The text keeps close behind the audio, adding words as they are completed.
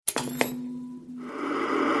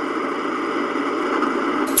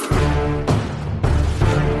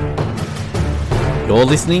You're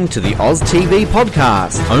listening to the Oz TV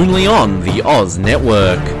podcast, only on the Oz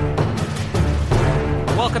Network.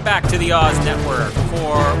 Welcome back to the Oz Network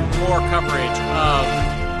for more coverage of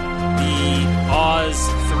the Oz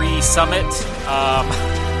 3 Summit.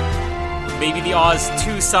 Maybe the Oz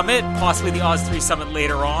 2 Summit, possibly the Oz 3 Summit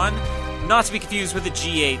later on. Not to be confused with the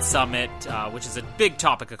G8 Summit, which is a big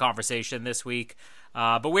topic of conversation this week.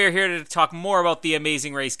 But we're here to talk more about the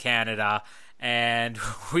Amazing Race Canada. And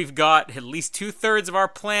we've got at least 2/3 of our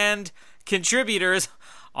planned contributors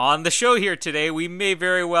on the show here today. We may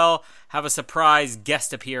very well have a surprise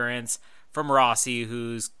guest appearance from Rossi,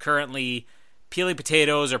 who's currently peeling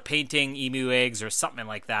potatoes or painting emu eggs or something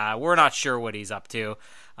like that. We're not sure what he's up to.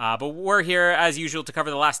 But we're here, as usual, to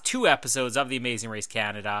cover the last 2 episodes of the Amazing Race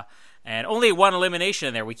Canada. And only 1 elimination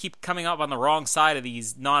in there. We keep coming up on the wrong side of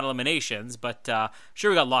these non-eliminations, but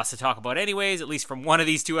sure, we got lots to talk about anyways, at least from one of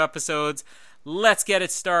these 2 episodes. Let's get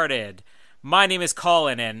it started. My name is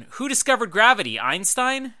Colin, and who discovered gravity?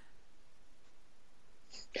 Einstein?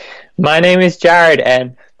 My name is Jared,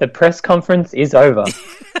 and the press conference is over.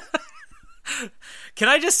 Can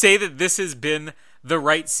I just say that this has been the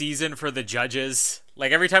right season for the judges?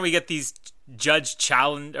 Like, every time we get these judge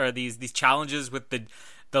challenge or these challenges with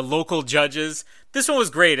the local judges, this one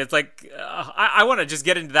was great. It's like, I want to just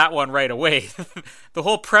get into that one right away. The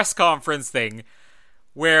whole press conference thing,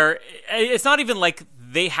 where it's not even like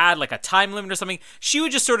they had like a time limit or something. She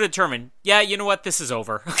would just sort of determine, yeah, you know what, this is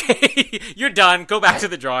over. Okay, you're done. Go back to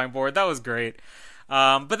the drawing board. That was great.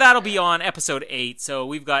 But that'll be on episode 8. So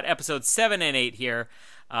we've got episodes 7 and 8 here.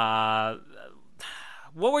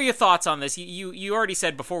 What were your thoughts on this? You already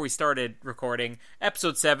said before we started recording,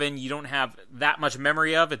 episode 7 you don't have that much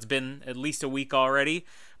memory of. It's been at least a week already.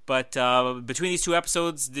 But between these 2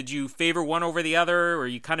 episodes, did you favor one over the other? Or are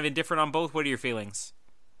you kind of indifferent on both? What are your feelings?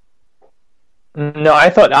 No, I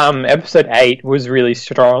thought episode 8 was really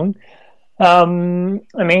strong. I mean,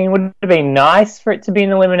 it would have been nice for it to be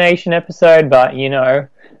an elimination episode, but, you know,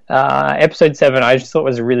 episode 7 I just thought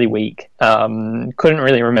was really weak. Couldn't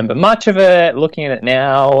really remember much of it. Looking at it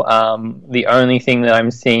now, the only thing that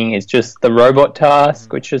I'm seeing is just the robot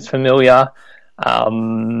task, which is familiar.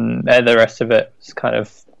 And the rest of it is kind of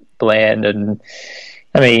bland and,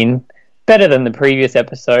 I mean, better than the previous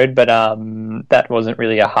episode, but that wasn't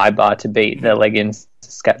really a high bar to beat. The leg in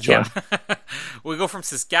Saskatchewan. Yeah. We go from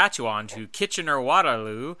Saskatchewan to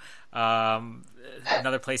Kitchener-Waterloo,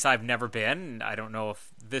 another place I've never been. I don't know if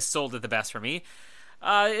this sold it the best for me.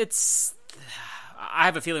 I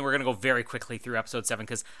have a feeling we're going to go very quickly through episode 7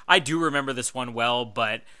 because I do remember this one well,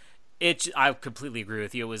 but I completely agree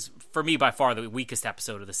with you. It was, for me, by far the weakest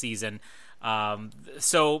episode of the season.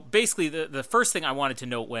 So basically, the first thing I wanted to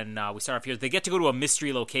note when we start off here is they get to go to a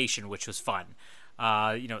mystery location, which was fun.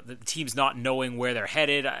 You know, the team's not knowing where they're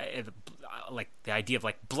headed. Like the idea of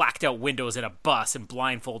like blacked out windows in a bus and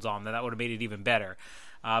blindfolds on them, that would have made it even better.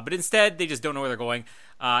 But instead, they just don't know where they're going.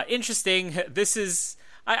 Interesting. This is,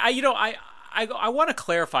 I want to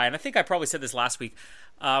clarify, and I think I probably said this last week.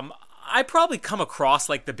 I probably come across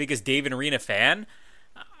like the biggest Dave and Arena fan.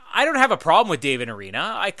 I don't have a problem with Dave and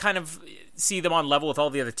Arena. I kind of see them on level with all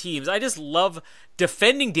the other teams. I just love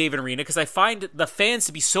defending Dave and Arena because I find the fans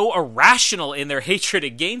to be so irrational in their hatred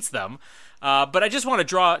against them. But I just want to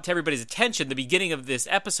draw to everybody's attention, the beginning of this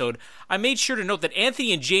episode, I made sure to note that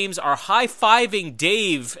Anthony and James are high-fiving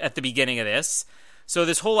Dave at the beginning of this. So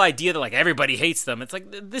this whole idea that like everybody hates them, it's like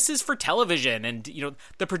this is for television, and you know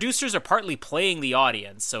the producers are partly playing the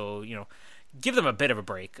audience, so you know give them a bit of a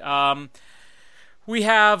break. We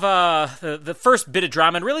have the first bit of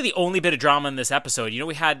drama, and really the only bit of drama in this episode. You know,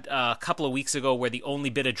 we had a couple of weeks ago where the only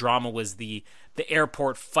bit of drama was the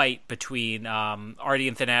airport fight between Artie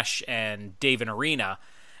and Thanesh and Dave and Arena.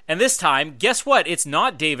 And this time, guess what? It's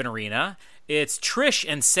not Dave and Arena. It's Trish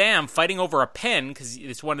and Sam fighting over a pen, because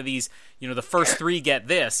it's one of these, you know, the first 3 get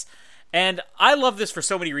this. And I love this for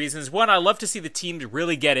so many reasons. One, I love to see the teams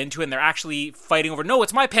really get into it, and they're actually fighting over, no,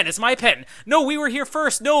 it's my pen, it's my pen. No, we were here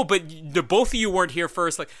first. No, but both of you weren't here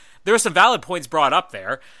first. Like, there are some valid points brought up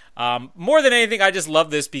there. More than anything, I just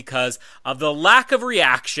love this because of the lack of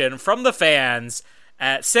reaction from the fans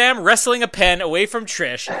at Sam wrestling a pen away from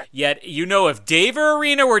Trish. Yet, you know, if Dave or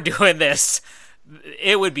Arena were doing this,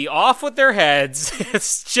 it would be off with their heads.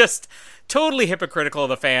 It's just totally hypocritical of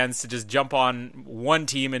the fans to just jump on one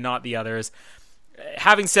team and not the others.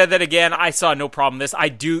 Having said that, again, I saw no problem with this. I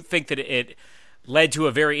do think that it led to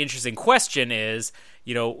a very interesting question is,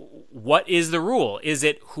 you know, what is the rule? Is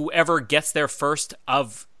it whoever gets there first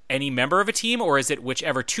of any member of a team, or is it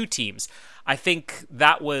whichever 2 teams? I think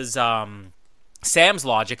that was Sam's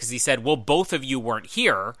logic, because he said, well, both of you weren't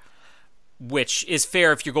here. which is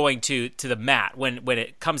fair if you're going to the mat. When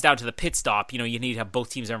it comes down to the pit stop, you need to have both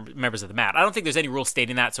teams members of the mat. I don't think there's any rule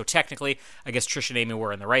stating that, so technically, I guess Trish and Amy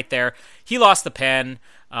were in the right there. He lost the pen.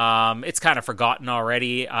 It's kind of forgotten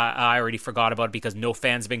already. I already forgot about it because no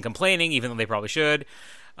fans have been complaining, even though they probably should.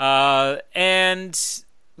 And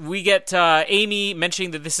we get Amy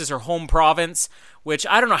mentioning that this is her home province, which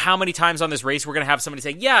I don't know how many times on this race we're going to have somebody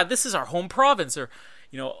say, yeah, this is our home province, or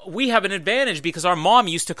we have an advantage because our mom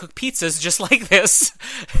used to cook pizzas just like this.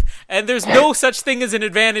 And there's no such thing as an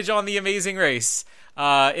advantage on The Amazing Race,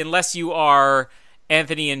 unless you are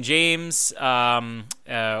Anthony and James.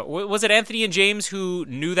 Was it Anthony and James who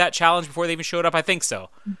knew that challenge before they even showed up? I think so.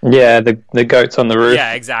 Yeah, the goats on the roof.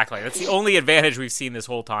 Yeah, exactly. That's the only advantage we've seen this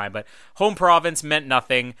whole time. But home province meant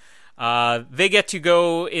nothing. They get to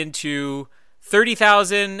go into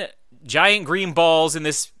 30,000 giant green balls in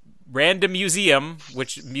this random museum,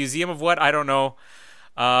 which museum of what? I don't know.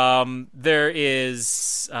 There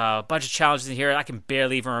is a bunch of challenges in here. I can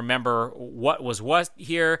barely even remember what was what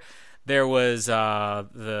here. There was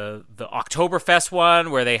the Oktoberfest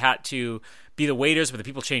one where they had to be the waiters, where the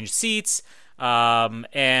people changed seats,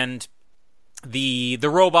 and the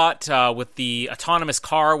robot with the autonomous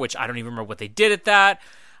car, which I don't even remember what they did at that.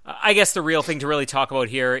 I guess the real thing to really talk about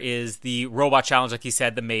here is the robot challenge, like you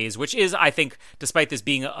said, the maze, which is, I think, despite this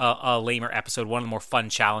being a lamer episode, one of the more fun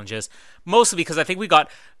challenges, mostly because I think we got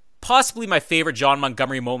possibly my favorite John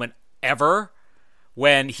Montgomery moment ever,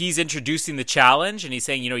 when he's introducing the challenge and he's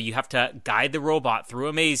saying, you have to guide the robot through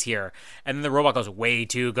a maze here. And then the robot goes, way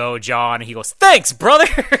to go, John. And he goes, thanks, brother.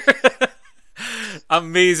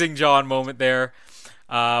 Amazing John moment there.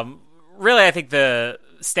 Really, I think the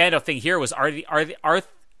standout thing here was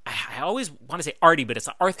I always want to say Artie, but it's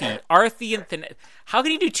Arthi and Thanesh. How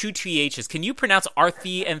can you do two THs? Can you pronounce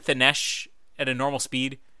Arthi and Thanesh at a normal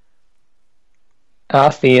speed?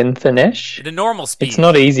 Arthi and Thanesh? At a normal speed. It's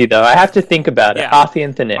not easy, though. I have to think about it. Yeah. Arthi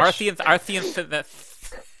and Thanesh. Arthi and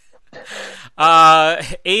Thanesh.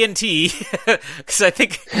 A and T, because I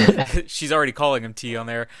think she's already calling him T on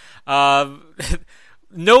there.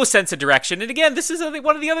 No sense of direction. And again, this is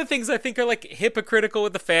one of the other things I think are like hypocritical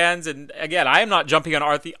with the fans. And again, I am not jumping on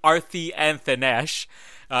Arthi and Thanesh,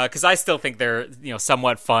 because I still think they're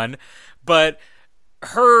somewhat fun. But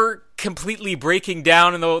her completely breaking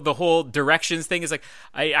down and the whole directions thing is like,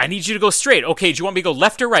 I need you to go straight. Okay, do you want me to go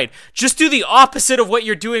left or right? Just do the opposite of what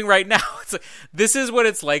you're doing right now. It's like, this is what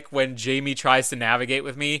it's like when Jamie tries to navigate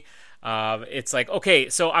with me. It's like, okay,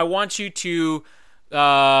 so I want you to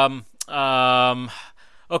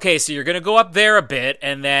okay, so you're going to go up there a bit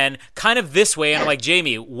and then kind of this way. And I'm like,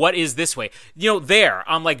 Jamie, what is this way? There.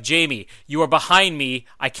 I'm like, Jamie, you are behind me.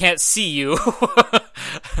 I can't see you.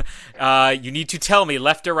 You need to tell me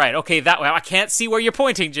left or right. Okay, that way. I can't see where you're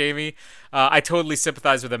pointing, Jamie. I totally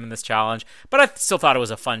sympathize with him in this challenge. But I still thought it was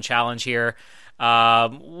a fun challenge here.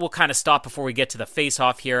 We'll kind of stop before we get to the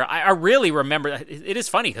face-off here. I really remember, it is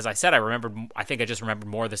funny because I said I think I just remembered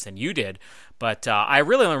more of this than you did, but I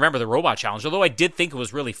really only remember the robot challenge, although I did think it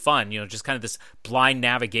was really fun, just kind of this blind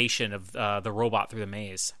navigation of the robot through the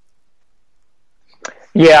maze.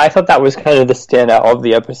 Yeah, I thought that was kind of the standout of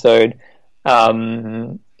the episode.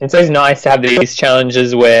 It's always nice to have these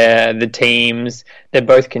challenges where the teams, they're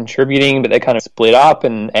both contributing, but they're kind of split up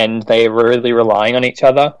and they're really relying on each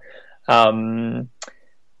other. Other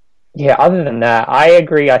than that, I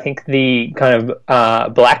agree. I think the kind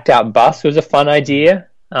of blacked out bus was a fun idea,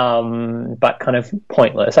 but kind of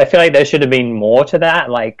pointless. I feel like there should have been more to that.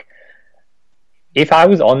 Like, if I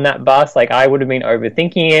was on that bus, like, I would have been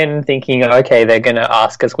overthinking it and thinking, okay, they're going to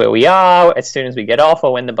ask us where we are as soon as we get off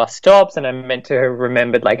or when the bus stops, and I meant to have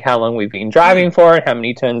remembered, like, how long we've been driving for and how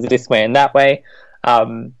many turns this way and that way.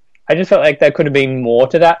 I just felt like there could have been more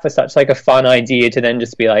to that for such like a fun idea to then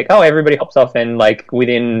just be like, oh, everybody hops off and like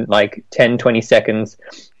within like 10, 20 seconds,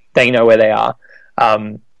 they know where they are.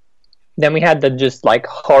 Then we had the just like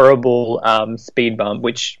horrible speed bump,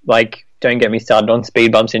 which like, don't get me started on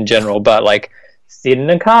speed bumps in general, but like sit in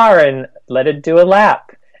a car and let it do a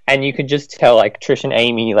lap. And you could just tell like Trish and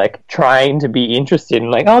Amy like trying to be interested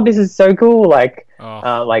and like, oh, this is so cool. Like,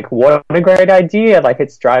 like what a great idea. Like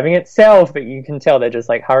it's driving itself, but you can tell they're just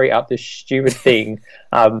like, hurry up this stupid thing.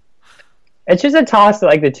 It's just a task that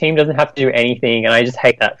like the team doesn't have to do anything. And I just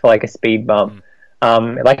hate that for like a speed bump.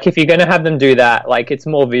 Like if you're going to have them do that, like it's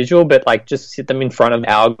more visual, but like just sit them in front of the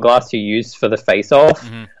hourglass you use for the face off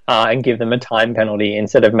and give them a time penalty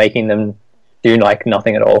instead of making them do like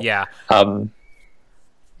nothing at all. Yeah.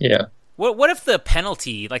 Yeah. What if the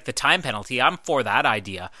penalty, like the time penalty, I'm for that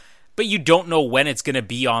idea, but you don't know when it's going to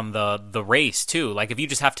be on the race too. Like if you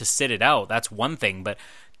just have to sit it out, that's one thing. But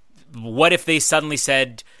what if they suddenly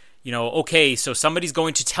said, okay, so somebody's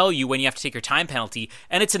going to tell you when you have to take your time penalty,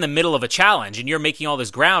 and it's in the middle of a challenge, and you're making all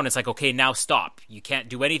this ground. It's like, okay, now stop. You can't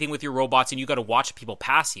do anything with your robots, and you got to watch people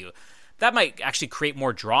pass you. That might actually create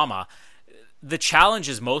more drama. The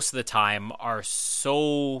challenges most of the time are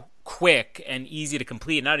so quick and easy to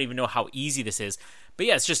complete, and I don't even know how easy this is. But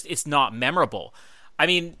yeah, it's not memorable. I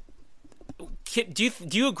mean, do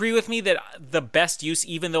you agree with me that the best use,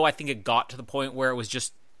 even though I think it got to the point where it was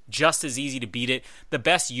just as easy to beat it, the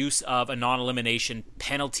best use of a non-elimination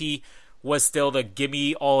penalty was still the give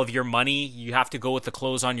me all of your money, you have to go with the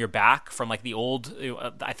clothes on your back from like the old,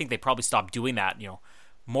 I think they probably stopped doing that,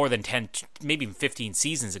 more than 10, maybe even 15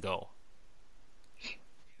 seasons ago.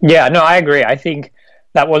 Yeah, no, I agree. I think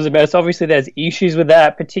that was the best. Obviously, there's issues with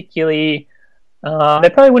that, particularly they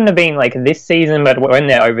probably wouldn't have been like this season, but when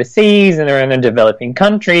they're overseas and they're in a developing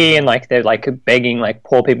country and like they're like begging like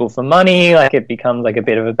poor people for money, like it becomes like a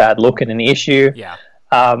bit of a bad look and an issue. Yeah.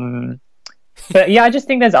 But yeah, I just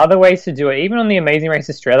think there's other ways to do it. Even on the Amazing Race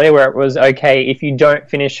Australia, where it was okay if you don't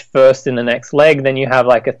finish first in the next leg, then you have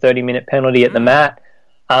like a 30-minute penalty at the mat.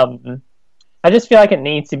 I just feel like it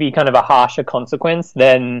needs to be kind of a harsher consequence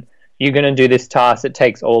than you're going to do this task that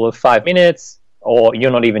takes all of 5 minutes, or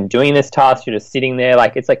you're not even doing this task, you're just sitting there.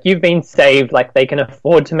 Like, it's like you've been saved, like they can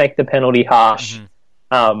afford to make the penalty harsh,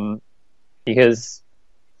 because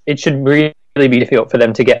it should really be difficult for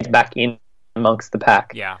them to get back in amongst the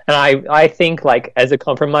pack. Yeah. And I think, like, as a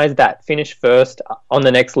compromise, that finish first on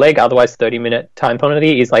the next leg, otherwise 30-minute time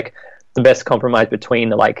penalty is, like, the best compromise between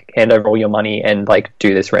the, like, hand over all your money and, like,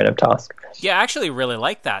 do this random task. Yeah, I actually really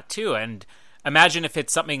like that, too. And imagine if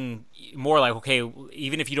it's something more like, okay,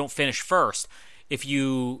 even if you don't finish first, if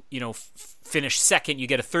you finish second, you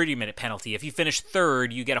get a 30-minute penalty. If you finish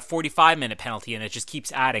third, you get a 45-minute penalty, and it just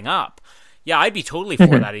keeps adding up. Yeah, I'd be totally for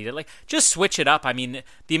that. Like, just switch it up. I mean,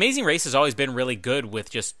 the Amazing Race has always been really good with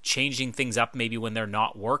just changing things up maybe when they're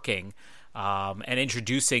not working, and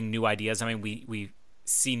introducing new ideas. I mean, we've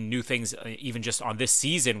seen new things even just on this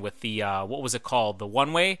season with the, what was it called? The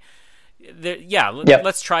one-way?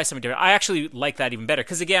 Let's try something different. I actually like that even better.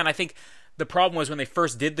 Because, again, I think the problem was when they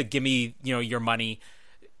first did the gimme, your money,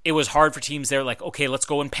 it was hard for teams. They're like, okay, let's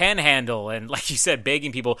go and panhandle, and like you said,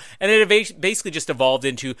 begging people. And it basically just evolved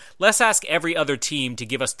into, let's ask every other team to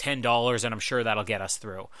give us $10, and I'm sure that'll get us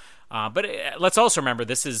through. But let's also remember,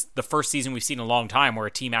 this is the first season we've seen in a long time where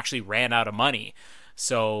a team actually ran out of money.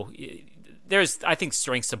 So there's, I think,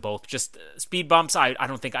 strengths to both. Just speed bumps, I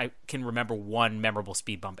don't think I can remember one memorable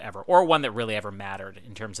speed bump ever, or one that really ever mattered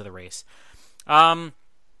in terms of the race.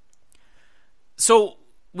 So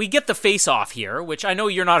we get the face-off here, which I know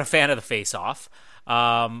you're not a fan of the face-off.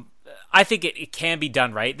 I think it can be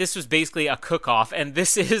done right. This was basically a cook-off, and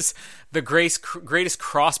this is the greatest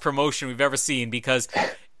cross-promotion we've ever seen, because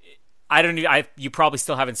you probably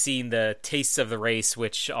still haven't seen the Tastes of the Race,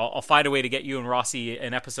 which I'll find a way to get you and Rossi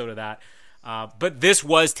an episode of that. But this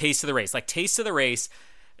was Taste of the Race. Like, Taste of the Race,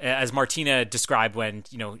 as Martina described when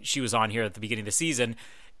she was on here at the beginning of the season,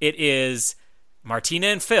 it is Martina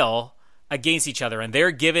and Phil against each other, and they're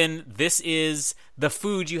given, this is the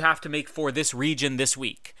food you have to make for this region this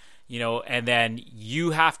week, and then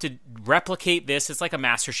you have to replicate this. It's like a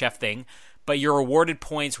MasterChef thing, but you're awarded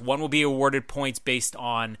points. One will be awarded points based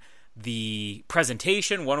on the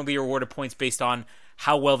presentation, one will be awarded points based on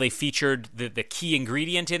how well they featured the key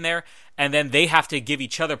ingredient in there, and then they have to give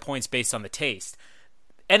each other points based on the taste.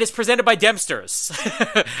 And it's presented by Dempsters.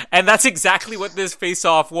 And that's exactly what this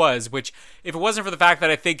face-off was, which, if it wasn't for the fact that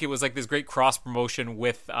I think it was like this great cross-promotion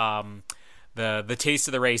with the Taste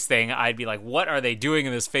of the Race thing, I'd be like, what are they doing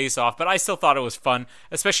in this face-off? But I still thought it was fun,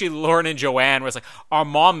 especially Lauren and Joanne, where it's like, our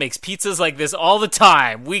mom makes pizzas like this all the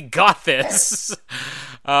time. We got this.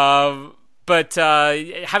 But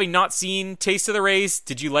having not seen Taste of the Race,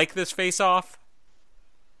 did you like this face-off?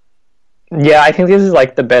 Yeah, I think this is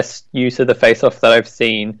like the best use of the face-off that I've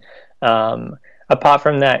seen. Apart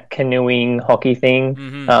from that canoeing hockey thing,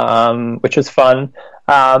 which was fun.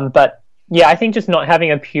 But yeah, I think just not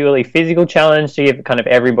having a purely physical challenge to give kind of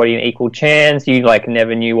everybody an equal chance. You like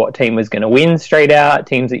never knew what team was going to win straight out.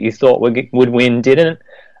 Teams that you thought would win didn't.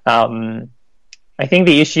 I think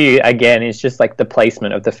the issue again is just like the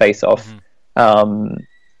placement of the face-off.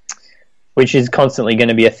 Which is constantly going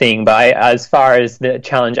to be a thing. But as far as the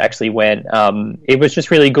challenge actually went, it was just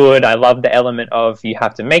really good. I love the element of you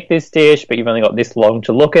have to make this dish, but you've only got this long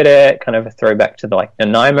to look at it, kind of a throwback to the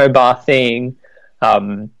Nanaimo bar thing.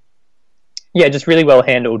 Just really well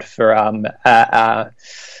handled for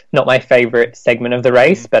not my favourite segment of the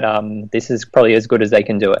race, but this is probably as good as they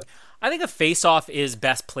can do it. I think a face-off is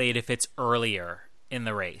best played if it's earlier in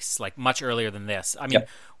the race, like much earlier than this. I mean,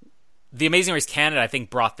 the Amazing Race Canada, I think,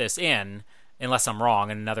 brought this in, unless I'm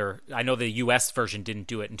wrong. And I know the U.S. version didn't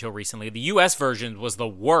do it until recently. The U.S. version was the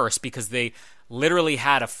worst because they literally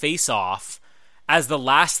had a face-off as the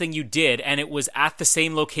last thing you did, and it was at the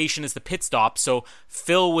same location as the pit stop. So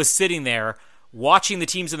Phil was sitting there watching the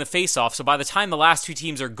teams in the face-off. So by the time the last two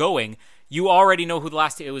teams are going, you already know who the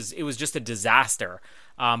last. It was just a disaster.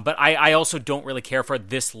 But I also don't really care for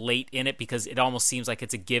this late in it because it almost seems like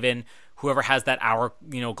it's a given. Whoever has that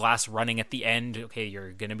hourglass running at the end, okay,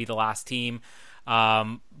 you're going to be the last team.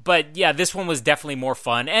 But yeah, this one was definitely more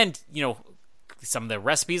fun. And, some of the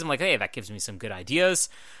recipes, I'm like, hey, that gives me some good ideas.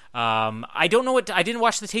 I don't know I didn't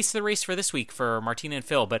watch the Taste of the Race for this week for Martina and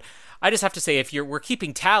Phil, but I just have to say, we're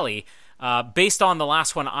keeping tally, based on the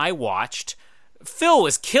last one I watched, Phil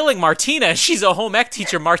was killing Martina. She's a home ec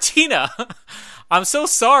teacher, Martina. I'm so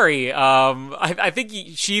sorry. I think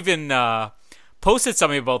she even posted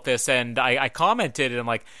something about this, and I commented, and I'm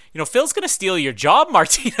like, Phil's going to steal your job,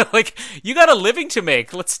 Martina. Like, you got a living to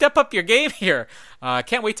make. Let's step up your game here.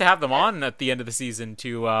 Can't wait to have them on at the end of the season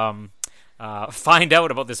to find out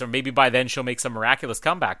about this, or maybe by then she'll make some miraculous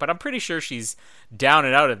comeback. But I'm pretty sure she's down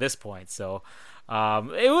and out at this point, so...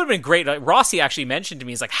 it would have been great. Like, Rossi actually mentioned to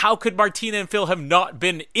me, he's like, how could Martina and Phil have not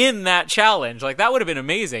been in that challenge? Like, that would have been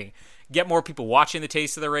amazing. Get more people watching the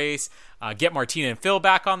Taste of the Race, get Martina and Phil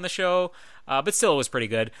back on the show, but still it was pretty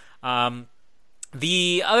good.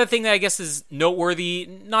 The other thing that I guess is noteworthy,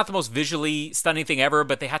 not the most visually stunning thing ever,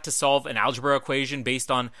 but they had to solve an algebra equation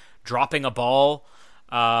based on dropping a ball,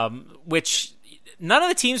 which none of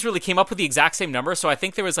the teams really came up with the exact same number, so I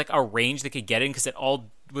think there was like a range they could get in because it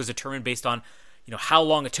all was determined based on how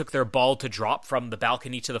long it took their ball to drop from the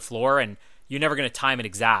balcony to the floor, and you're never going to time it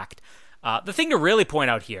exact. The thing to really point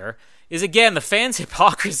out here is, again, the fans'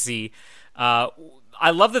 hypocrisy. I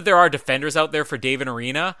love that there are defenders out there for Dave and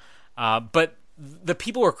Arena, but the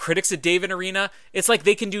people who are critics of Dave and Arena, it's like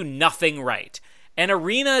they can do nothing right. And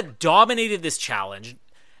Arena dominated this challenge,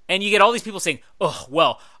 and you get all these people saying, oh,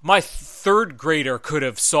 well, my third grader could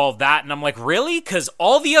have solved that. And I'm like, really? Because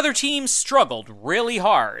all the other teams struggled really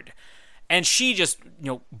hard. And she just,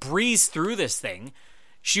 breezed through this thing.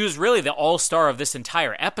 She was really the all-star of this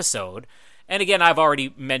entire episode. And again, I've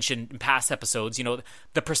already mentioned in past episodes,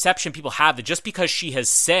 the perception people have that just because she has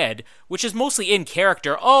said, which is mostly in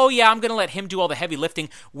character, oh yeah, I'm going to let him do all the heavy lifting.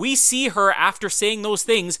 We see her after saying those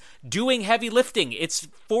things doing heavy lifting. It's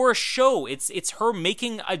for a show. It's her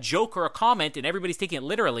making a joke or a comment and everybody's taking it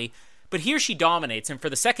literally. But here she dominates, and for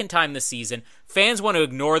the second time this season, fans want to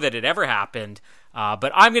ignore that it ever happened.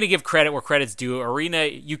 But I'm going to give credit where credit's due. Arena,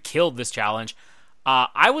 you killed this challenge.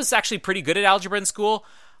 I was actually pretty good at algebra in school.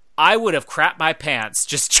 I would have crapped my pants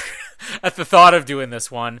just at the thought of doing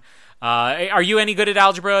this one. Are you any good at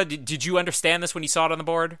algebra? Did you understand this when you saw it on the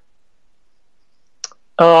board?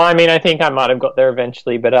 Oh, I mean, I think I might have got there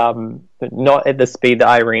eventually, but not at the speed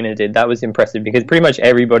that Irina did. That was impressive because pretty much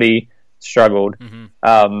everybody struggled.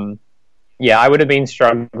 Mm-hmm. Yeah, I would have been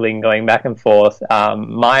struggling going back and forth.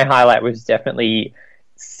 My highlight was definitely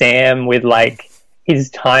Sam with his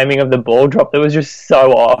timing of the ball drop that was just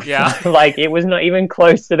so off. Yeah. It was not even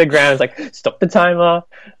close to the ground. It's like, stop the timer.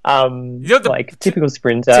 Typical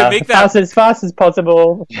sprinter. To make that as fast as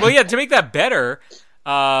possible. Well, yeah, to make that better,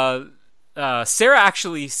 Sarah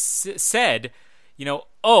actually said,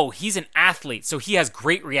 oh, he's an athlete, so he has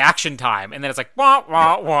great reaction time. And then it's like, wah,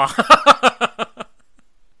 wah, wah.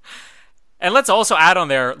 And let's also add on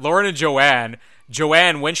there, Lauren and Joanne.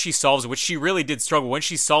 Joanne, when she solves it, which she really did struggle, when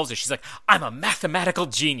she solves it, she's like, I'm a mathematical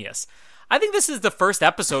genius. I think this is the first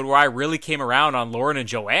episode where I really came around on Lauren and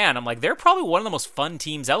Joanne. I'm like, they're probably one of the most fun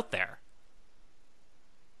teams out there.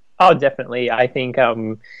 Oh, definitely. I think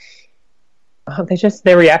their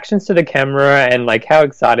reactions to the camera and how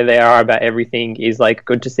excited they are about everything is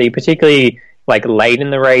good to see, particularly late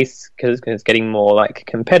in the race because it's getting more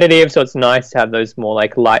competitive. So it's nice to have those more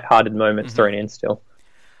light-hearted moments thrown in still.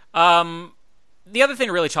 The other thing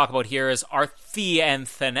to really talk about here is Arthi and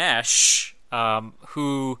Thanesh,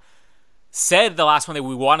 who said the last one that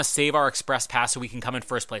we want to save our express pass so we can come in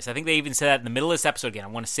first place. I think they even said that in the middle of this episode again. I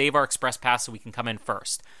want to save our express pass so we can come in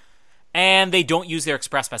first. And they don't use their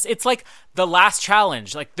express pass. It's like the last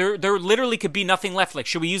challenge. There literally could be nothing left.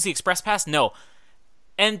 Should we use the express pass? No.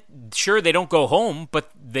 And sure, they don't go home,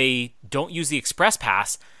 but they don't use the express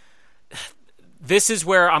pass. This is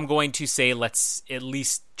where I'm going to say let's at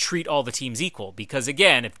least treat all the teams equal. Because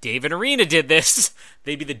again, if Dave and Arena did this,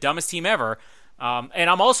 they'd be the dumbest team ever. And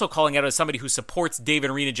I'm also calling out as somebody who supports Dave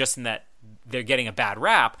and Arena just in that they're getting a bad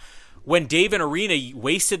rap. When Dave and Arena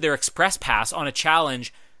wasted their express pass on a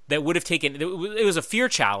challenge that would have taken... It was a fear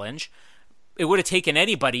challenge. It would have taken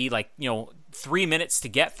anybody, 3 minutes to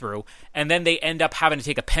get through, and then they end up having to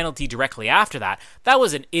take a penalty directly after that. That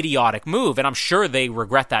was an idiotic move, and I'm sure they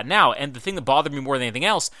regret that now. And the thing that bothered me more than anything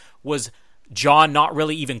else was John not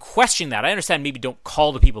really even questioning that. I understand maybe don't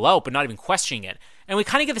call the people out, but not even questioning it. And we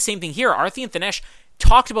kind of get the same thing here. Arthi and Thanesh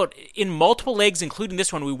talked about in multiple legs, including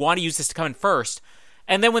this one, we want to use this to come in first.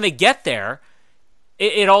 And then when they get there,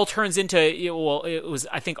 it all turns into, well, it was,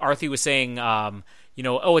 I think Arthi was saying,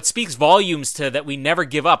 it speaks volumes to that we never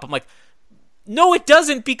give up. I'm like, no, it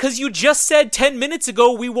doesn't, because you just said 10 minutes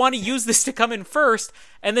ago we want to use this to come in first.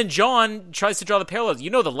 And then John tries to draw the parallels.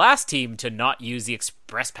 The last team to not use the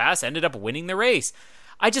express pass ended up winning the race.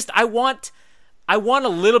 I want a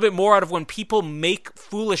little bit more out of when people make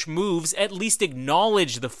foolish moves, at least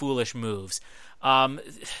acknowledge the foolish moves.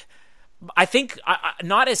 I think,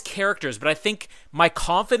 not as characters, but I think my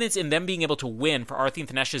confidence in them being able to win for Arthi and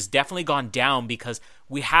Thanesh has definitely gone down, because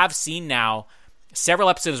we have seen now several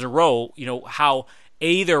episodes in a row, how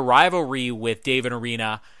their rivalry with Dave and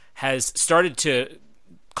Arena has started to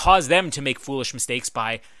cause them to make foolish mistakes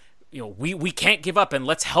by, we can't give up and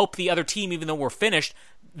let's help the other team even though we're finished.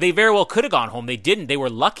 They very well could have gone home. They didn't. They were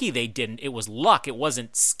lucky they didn't. It was luck. It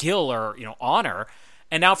wasn't skill or, honor.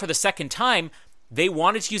 And now for the second time, they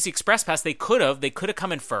wanted to use the express pass. They could have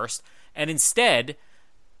come in first, and instead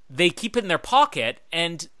they keep it in their pocket,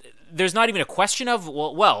 and there's not even a question of,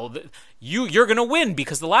 you're going to win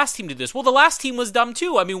because the last team did this. Well, the last team was dumb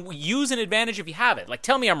too. I mean, use an advantage if you have it. Like,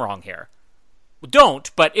 tell me I'm wrong here. Well, don't,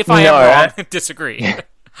 but if I am wrong, disagree.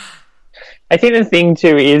 I think the thing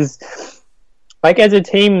too is, like, as a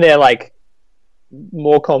team, they're like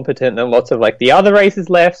more competent than lots of like the other races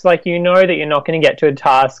left. So, like, that you're not going to get to a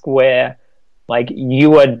task where like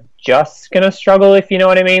you are just going to struggle, if you know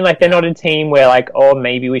what I mean. Like, they're not a team where like, oh,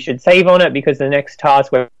 maybe we should save on it because the next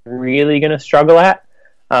task we're really going to struggle at.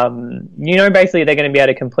 Basically they're going to be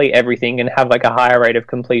able to complete everything and have like a higher rate of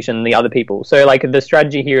completion than the other people. So like the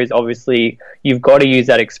strategy here is obviously you've got to use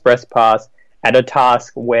that express pass at a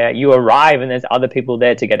task where you arrive and there's other people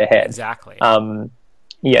there to get ahead. Exactly.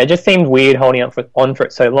 It just seemed weird holding on for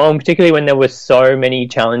it so long, particularly when there were so many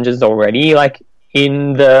challenges already, like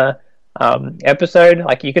in the episode.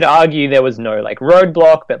 Like, you could argue there was no like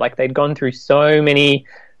roadblock, but like they'd gone through so many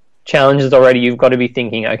challenges already. You've got to be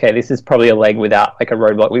thinking, okay, this is probably a leg without like a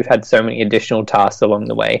roadblock. We've had so many additional tasks along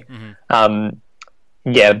the way.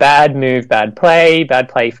 Bad move, bad play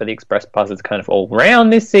for the express passes kind of all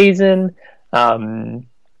round this season. Not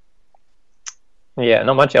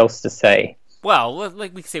much else to say. Well,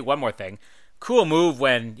 like, we can say one more thing. Cool move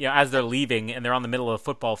when, as they're leaving and they're on the middle of a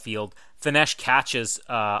football field, Thanesh catches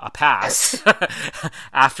a pass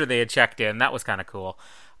after they had checked in. That was kind of cool.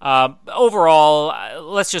 Overall,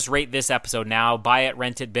 let's just rate this episode now. Buy it,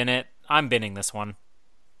 rent it, bin it. I'm binning this one.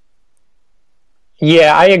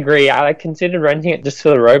 Yeah, I agree. I considered renting it just for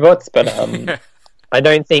the robots, but I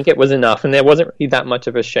don't think it was enough, and there wasn't really that much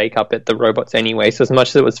of a shake-up at the robots anyway, so as much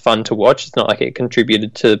as it was fun to watch, it's not like it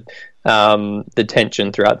contributed to the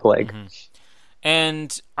tension throughout the leg. Mm-hmm. And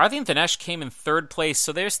Arthi and Thanesh came in third place,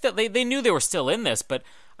 so they knew they were still in this, but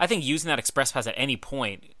I think using that express pass at any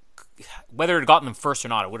point, whether it had gotten them first or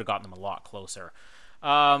not, it would have gotten them a lot closer.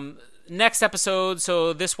 Next episode,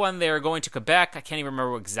 so this one they're going to Quebec. I can't even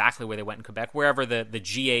remember exactly where they went in Quebec, wherever the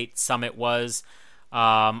G8 summit was.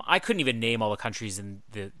 I couldn't even name all the countries in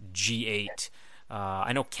the G8.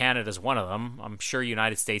 I know Canada's one of them. I'm sure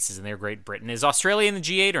United States is in there, Great Britain. Is Australia in the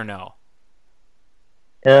G8 or no?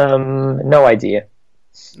 No idea.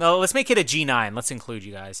 No, let's make it a G9. Let's include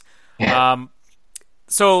you guys.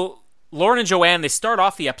 So Lauren and Joanne, they start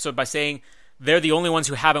off the episode by saying they're the only ones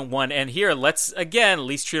who haven't won. And here, let's, again, at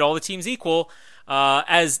least treat all the teams equal.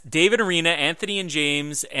 As David Arena, Anthony and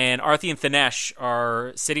James, and Arthi and Thanesh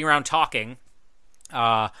are sitting around talking,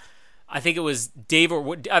 I think it was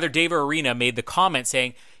either Dave or Arena made the comment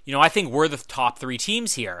saying, I think we're the top three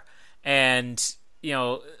teams here. And,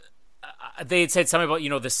 they had said something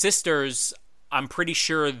about, the sisters, I'm pretty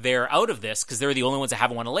sure they're out of this because they're the only ones that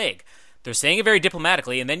haven't won a leg. They're saying it very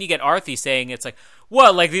diplomatically, and then you get Arthi saying it's like,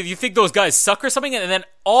 what, like, you think those guys suck or something? And then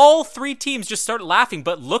all three teams just start laughing.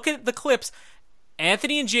 But look at the clips.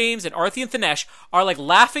 Anthony and James and Arthi and Thanesh are like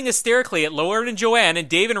laughing hysterically at Lauren and Joanne, and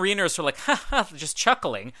Dave and Arena are sort of like, ha, just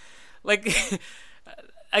chuckling. Like,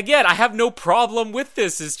 again, I have no problem with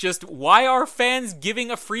this. It's just, why are fans giving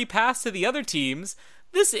a free pass to the other teams?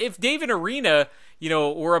 If Dave and Arena,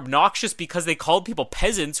 were obnoxious because they called people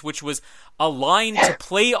peasants, which was a line to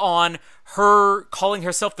play on her calling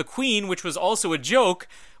herself the queen, which was also a joke.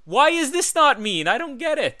 Why is this not mean? I don't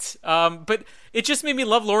get it. But it just made me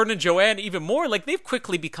love Lauren and Joanne even more. Like, they've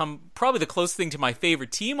quickly become probably the closest thing to my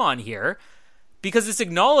favorite team on here. because it's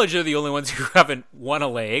acknowledged they're the only ones who haven't won a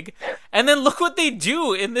leg. And then look what they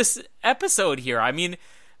do in this episode here. I mean,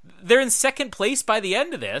 they're in second place by the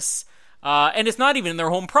end of this, and it's not even in their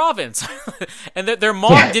home province. And their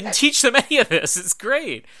mom didn't teach them any of this. It's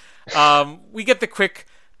great. We get the quick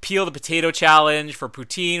peel the potato challenge for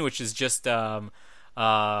poutine, which is just a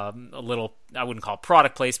little, I wouldn't call it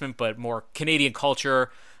product placement, but more Canadian culture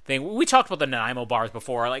thing. We talked about the Nanaimo bars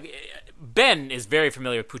before. Like, Ben is very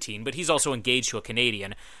familiar with poutine, but he's also engaged to a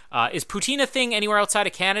Canadian. Is poutine a thing anywhere outside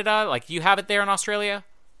of Canada? Like, do you have it there in Australia?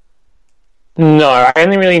 No, I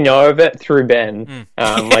only really know of it through Ben.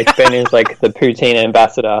 Like, Ben is like the poutine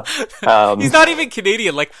ambassador. He's not even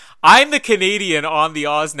Canadian. Like, I'm the Canadian on the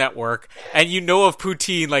Oz Network, and you know of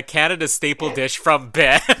poutine, like Canada's staple dish, from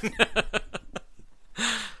Ben.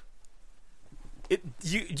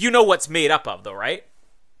 You know what's made up of, though, right?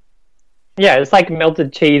 Yeah, it's like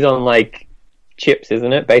melted cheese on, like, chips,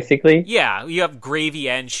 isn't it, basically? Yeah, you have gravy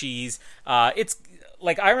and cheese. It's,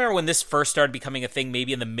 like, I remember when this first started becoming a thing,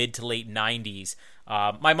 maybe in the mid to late 90s.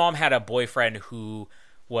 My mom had a boyfriend who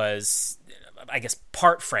was, I guess,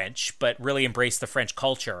 part French, but really embraced the French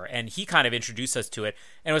culture, and he kind of introduced us to it.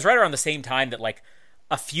 And it was right around the same time that, like,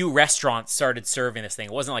 a few restaurants started serving this thing.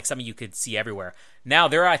 It wasn't like something you could see everywhere. Now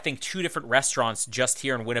there are, I think, 2 different restaurants just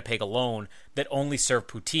here in Winnipeg alone that only serve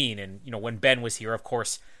poutine. And, you know, when Ben was here, of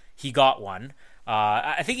course, he got one.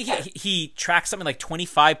 I think he tracked something like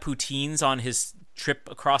 25 poutines on his trip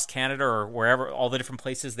across Canada or wherever, all the different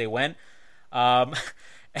places they went.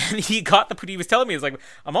 And he got the poutine. He was telling me, it's like,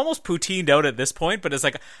 I'm almost poutined out at this point, but it's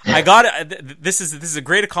like, I got this is a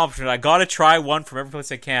great accomplishment. I got to try one from every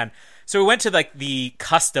place I can. So we went to, like, the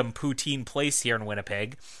custom poutine place here in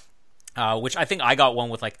Winnipeg, which I think I got one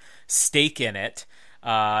with, like, steak in it,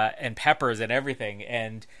 and peppers and everything.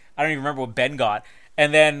 And I don't even remember what Ben got.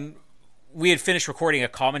 And then we had finished recording a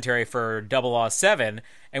commentary for Double Oz 7,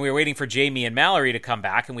 and we were waiting for Jamie and Mallory to come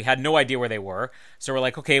back, and we had no idea where they were. So we're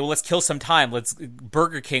like, okay, well, let's kill some time.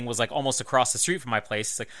 Burger King was, like, almost across the street from my place.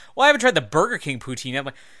 It's like, well, I haven't tried the Burger King poutine. I'm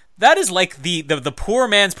like, that is like the poor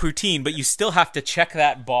man's poutine, but you still have to check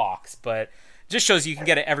that box. But it just shows you can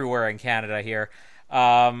get it everywhere in Canada here.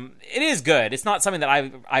 It is good. It's not something that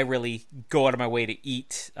I really go out of my way to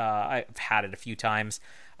eat. I've had it a few times.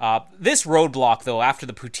 This roadblock, though, after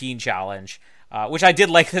the poutine challenge, which I did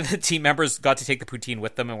like that the team members got to take the poutine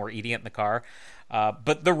with them and were eating it in the car.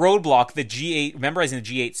 But the roadblock, the G8, memorizing the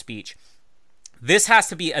G8 speech, this has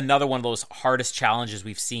to be another one of those hardest challenges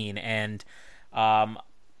we've seen. And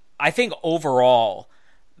I think overall,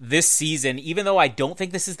 this season, even though I don't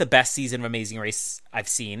think this is the best season of Amazing Race I've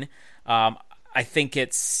seen, I think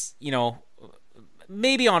it's, you know,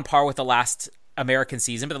 maybe on par with the last American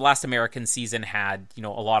season, but the last American season had, you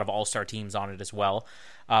know, a lot of all-star teams on it as well.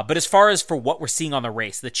 But as far as for what we're seeing on the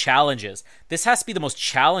race, the challenges, this has to be the most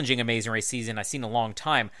challenging Amazing Race season I've seen in a long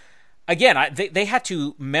time. Again, they had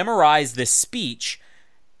to memorize this speech,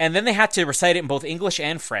 and then they had to recite it in both English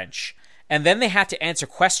and French, and then they had to answer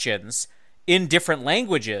questions in different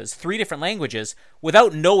languages, 3 different languages,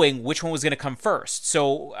 without knowing which one was going to come first.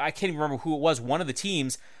 So I can't even remember who it was. One of the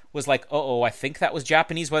teams was like, I think that was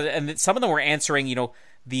Japanese. And some of them were answering, you know,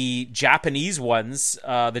 the Japanese ones,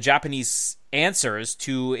 the Japanese answers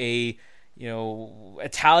to a, you know,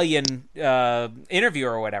 Italian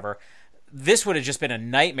interviewer or whatever. This would have just been a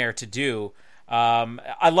nightmare to do.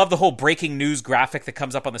 I love the whole breaking news graphic that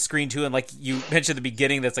comes up on the screen too. And like you mentioned at the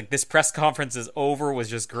beginning, that's like, this press conference is over, was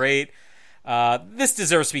just great. This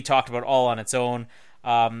deserves to be talked about all on its own.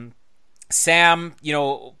 Sam, you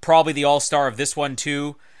know, probably the all-star of this one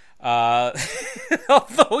too.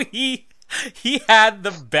 Although he had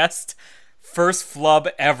the best first flub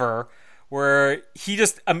ever, where he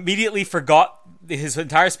just immediately forgot his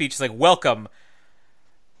entire speech. It's like, welcome,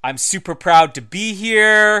 I'm super proud to be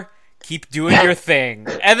here, keep doing your thing.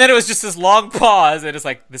 And then it was just this long pause, and it's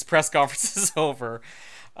like, this press conference is over.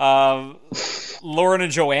 Lauren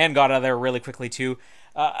and Joanne got out of there really quickly too.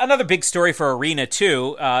 Another big story for Arena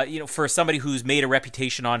too, you know, for somebody who's made a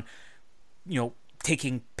reputation on, you know,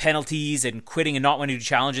 taking penalties and quitting and not wanting to do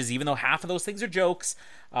challenges, even though half of those things are jokes.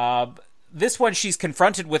 This one, she's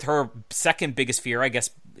confronted with her second biggest fear, I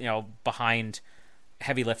guess, you know, behind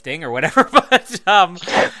heavy lifting or whatever, but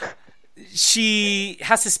she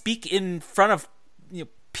has to speak in front of, you know,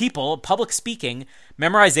 people, public speaking,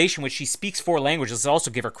 memorization, which she speaks 4 languages. Let's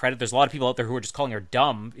also give her credit. There's a lot of people out there who are just calling her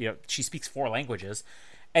dumb. You know, she speaks 4 languages.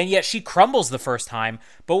 And yet she crumbles the first time.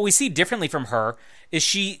 But what we see differently from her is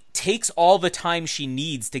she takes all the time she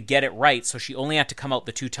needs to get it right, so she only had to come out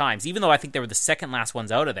the 2 times, even though I think they were the second last ones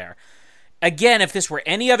out of there. Again, if this were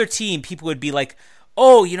any other team, people would be like,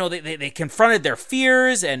 oh, they confronted their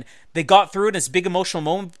fears and they got through it in this big emotional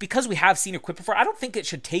moment. Because we have seen her quit before, I don't think it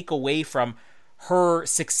should take away from her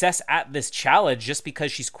success at this challenge just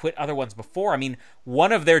because she's quit other ones before. I mean,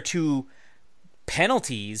 one of their 2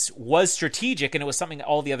 penalties was strategic, and it was something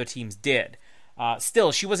all the other teams did.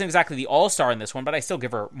 Still, she wasn't exactly the all-star in this one, but I still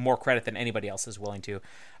give her more credit than anybody else is willing to.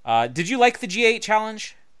 Did you like the G8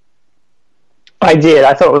 challenge? I did.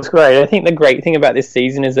 I thought it was great. I think the great thing about this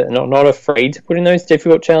season is that they're not afraid to put in those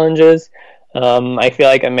difficult challenges. I feel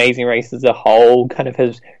like Amazing Race as a whole kind of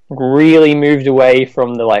has really moved away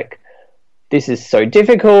from the, like, this is so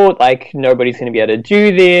difficult, like, nobody's going to be able to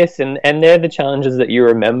do this, and they're the challenges that you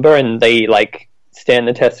remember, and they, like, stand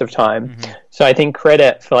the test of time. Mm-hmm. So I think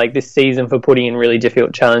credit for, like, this season for putting in really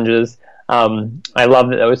difficult challenges. I love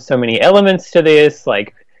that there was so many elements to this,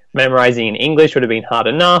 like, memorizing in English would have been hard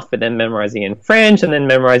enough, but then memorizing in French, and then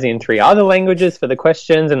memorizing in 3 other languages for the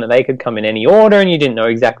questions, and that they could come in any order, and you didn't know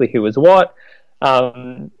exactly who was what.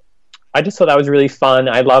 I just thought that was really fun.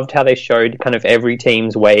 I loved how they showed kind of every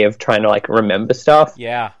team's way of trying to, like, remember stuff.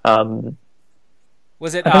 Yeah.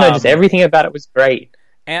 Was it? I don't know, just everything about it was great.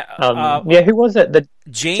 Who was it? The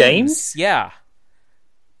James? Yeah.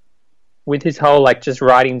 With his whole, like, just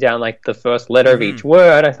writing down, like, the first letter of each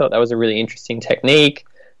word. I thought that was a really interesting technique.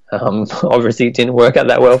 Obviously it didn't work out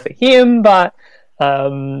that well for him, but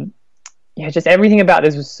just everything about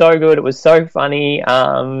this was so good. It was so funny.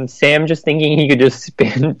 Sam just thinking he could just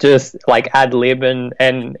spin, just like ad lib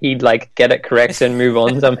and he'd like get it correct and move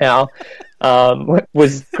on somehow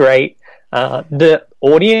was great. The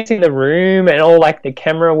audience in the room and all like the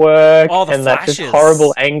camera work and that just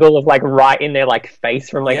horrible angle of like right in their like face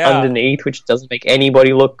from like underneath, which doesn't make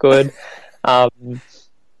anybody look good.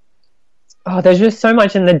 There's just so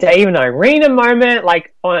much in the Dave and Irina moment,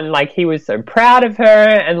 like he was so proud of her,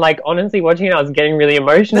 and like honestly watching it I was getting really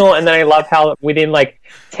emotional. And then I love how within like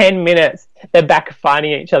 10 minutes they're back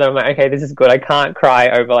fighting each other. I'm like, okay, this is good. I can't cry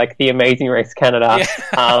over like the Amazing Race Canada.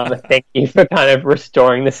 Thank you for kind of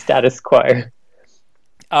restoring the status quo.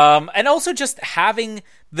 And also just having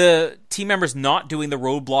the team members not doing the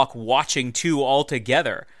roadblock watching too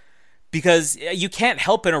altogether. Because you can't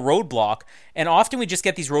help in a roadblock, and often we just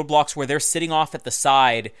get these roadblocks where they're sitting off at the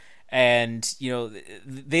side and,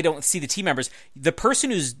 they don't see the team members. The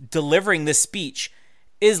person who's delivering this speech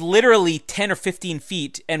is literally 10 or 15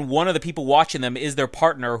 feet, and one of the people watching them is their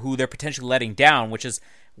partner who they're potentially letting down, which is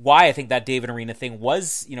why I think that Dave and Irina thing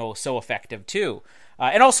was, so effective too.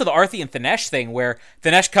 And also the Arthi and Thanesh thing, where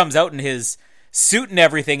Thanesh comes out in his suit and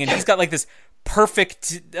everything, and he's got like this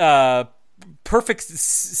perfect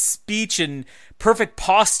speech and perfect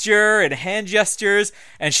posture and hand gestures,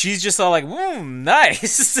 and she's just all like,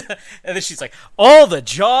 nice. And then she's like, all the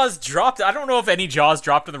jaws dropped. I don't know if any jaws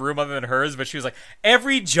dropped in the room other than hers, but she was like,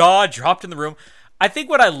 every jaw dropped in the room. I think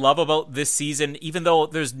what I love about this season, even though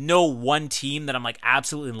there's no one team that I'm like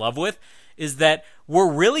absolutely in love with, is that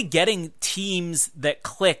we're really getting teams that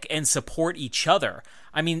click and support each other.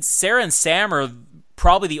 I mean, Sarah and Sam are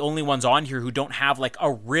probably the only ones on here who don't have like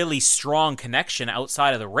a really strong connection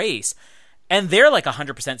outside of the race, and they're like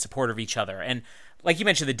 100% supportive of each other. And like you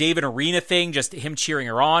mentioned, the David Arena thing, just him cheering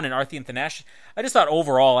her on, and Arthi and Thanesh, I just thought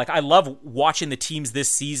overall, like, I love watching the teams this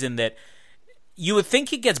season that you would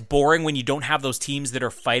think it gets boring when you don't have those teams that are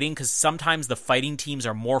fighting, because sometimes the fighting teams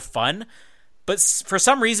are more fun, but for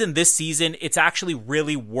some reason this season it's actually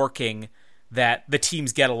really working that the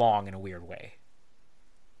teams get along in a weird way.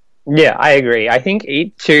 Yeah, I agree. I think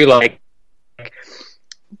it too, like,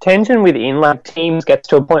 tension within like teams gets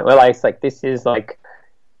to a point where like this is like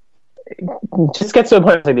just gets to a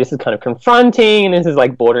point where this is kind of confronting, and this is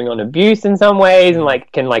like bordering on abuse in some ways, and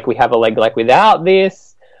like can like we have a leg like without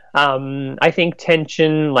this. I think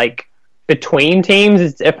tension like between teams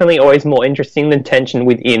is definitely always more interesting than tension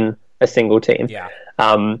within a single team. Yeah.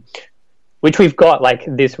 Which we've got like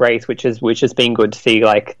this race, which has been good to see,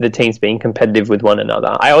 like the teams being competitive with one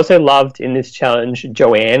another. I also loved in this challenge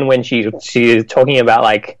Joanne when she was talking about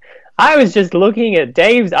like, I was just looking at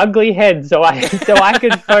Dave's ugly head so I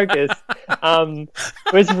could focus. It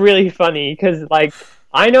was really funny because like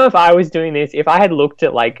I know if I was doing this, if I had looked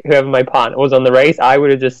at like whoever my partner was on the race, I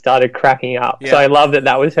would have just started cracking up. Yeah. So I love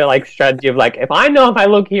that was her like strategy of like, if I know if I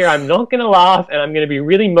look here, I'm not going to laugh and I'm going to be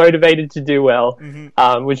really motivated to do well,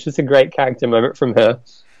 which is a great character moment from her.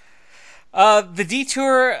 The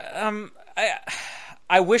detour,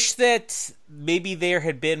 I wish that maybe there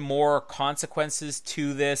had been more consequences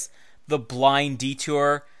to this. The blind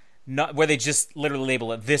detour, not where they just literally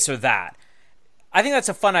label it this or that. I think that's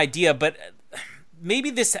a fun idea, but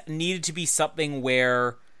maybe this needed to be something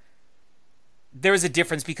where there was a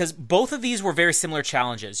difference, because both of these were very similar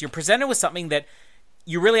challenges. You're presented with something that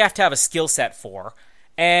you really have to have a skill set for,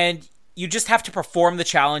 and you just have to perform the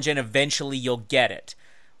challenge and eventually you'll get it.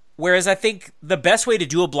 Whereas I think the best way to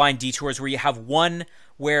do a blind detour is where you have one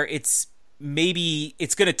where it's maybe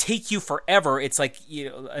it's going to take you forever. It's like, you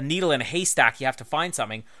know, a needle in a haystack. You have to find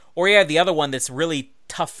something. Or you have the other one that's really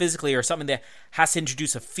tough physically or something that has to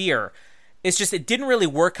introduce a fear. It's just it didn't really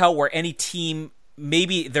work out where any team,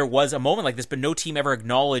 maybe there was a moment like this, but no team ever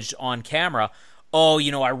acknowledged on camera, oh,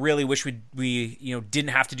 you know, I really wish we you know, didn't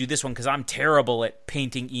have to do this one because I'm terrible at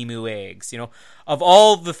painting emu eggs. You know, of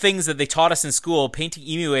all the things that they taught us in school, painting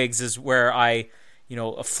emu eggs is where I, you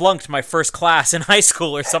know, flunked my first class in high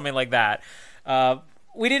school or something like that.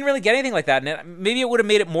 We didn't really get anything like that. And maybe it would have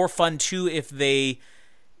made it more fun, too, if they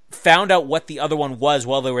found out what the other one was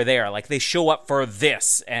while they were there. Like, they show up for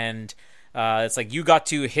this, and it's like, you got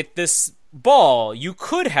to hit this ball. You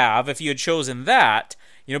could have, if you had chosen that,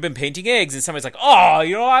 you know, been painting eggs, and somebody's like, oh,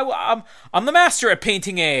 you know, I'm the master at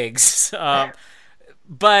painting eggs.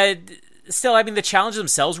 But still, I mean, the challenges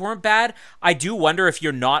themselves weren't bad. I do wonder if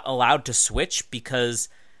you're not allowed to switch, because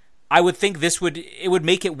I would think it would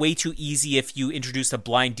make it way too easy if you introduced a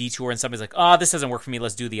blind detour and somebody's like, oh, this doesn't work for me,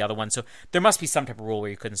 let's do the other one. So there must be some type of rule where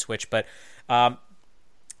you couldn't switch. But the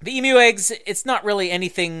emu eggs, it's not really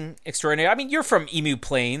anything extraordinary. I mean, you're from Emu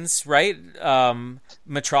Plains, right?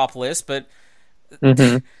 Metropolis, but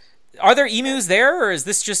are there emus there, or is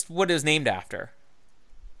this just what it was named after?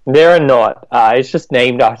 There are not. It's just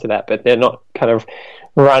named after that, but they're not kind of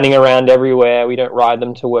running around everywhere. We don't ride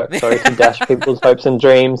them to work, sorry to dash people's hopes and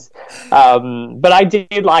dreams. But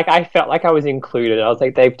I felt like I was included. I was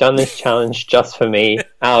like, they've done this challenge just for me.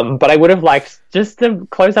 But I would have liked just the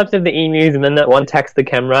close-ups of the emus, and then that one tacks the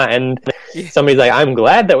camera, and somebody's like, I'm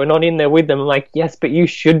glad that we're not in there with them. I'm like, yes, but you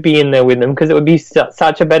should be in there with them, because it would be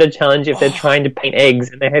such a better challenge if they're trying to paint eggs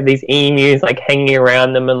and they have these emus like hanging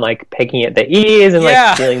around them and like pecking at their ears and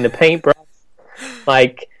like stealing the paintbrush.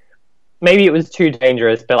 Like, maybe it was too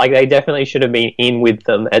dangerous, but like they definitely should have been in with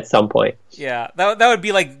them at some point. Yeah, that would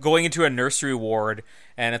be like going into a nursery ward,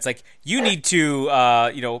 and it's like, you need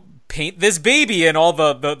to you know, paint this baby, and all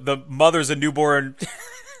the mothers and newborn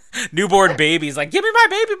babies like, give me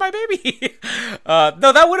my baby.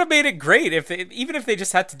 No, that would have made it great even if they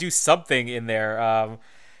just had to do something in there.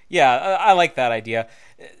 Yeah, I like that idea.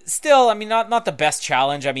 Still, I mean, not the best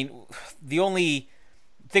challenge. I mean, the only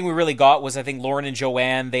thing we really got was, I think, Lauren and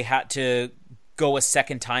Joanne, they had to go a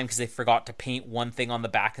second time because they forgot to paint one thing on the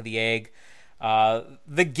back of the egg.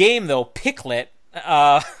 The game, though, Piclet,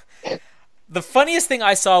 the funniest thing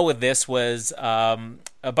I saw with this was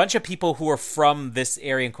a bunch of people who are from this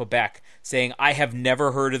area in Quebec saying, I have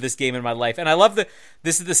never heard of this game in my life. And I love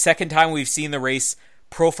this is the second time we've seen the race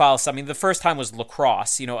profile something. The first time was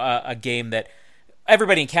lacrosse, you know, a game that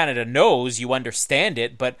everybody in Canada knows, you understand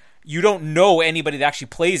it, but you don't know anybody that actually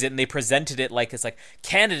plays it, and they presented it like it's like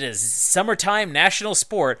Canada's summertime national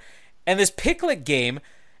sport. And this Piclet game,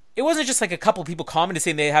 it wasn't just like a couple people commented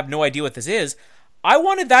saying they have no idea what this is. I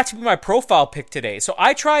wanted that to be my profile pic today. So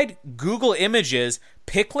I tried Google Images,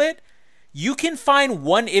 Piclet. You can find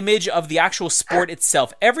one image of the actual sport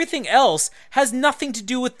itself. Everything else has nothing to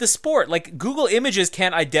do with the sport. Like, Google Images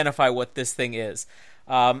can't identify what this thing is.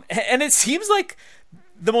 And it seems like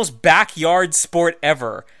the most backyard sport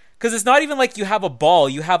ever. Because it's not even like you have a ball.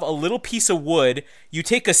 You have a little piece of wood. You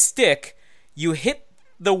take a stick. You hit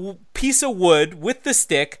the piece of wood with the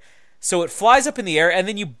stick so it flies up in the air, and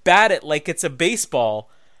then you bat it like it's a baseball.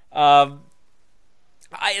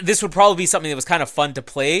 This would probably be something that was kind of fun to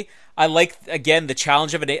play. I like, again, the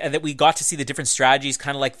challenge of it, and that we got to see the different strategies,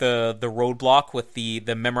 kind of like the roadblock with the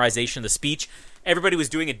memorization of the speech. Everybody was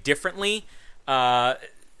doing it differently.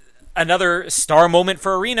 Another star moment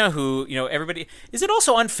for Arena, who, you know, everybody... Is it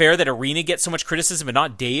also unfair that Arena gets so much criticism and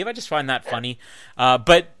not Dave? I just find that funny.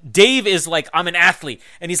 But Dave is like, I'm an athlete,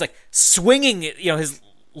 and he's like swinging, you know, his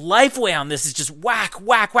life away on this is just whack,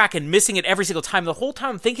 whack, whack, and missing it every single time. The whole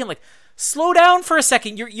time I'm thinking, like, slow down for a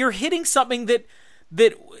second. You're hitting something that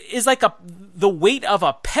is like the weight of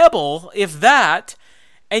a pebble, if that,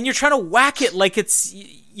 and you're trying to whack it like it's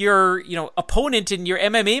your, you know, opponent in your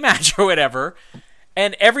MMA match or whatever.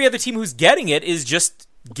 And every other team who's getting it is just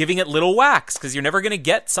giving it little whacks, because you're never going to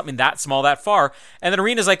get something that small that far. And then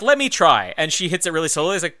Arena's like, let me try. And she hits it really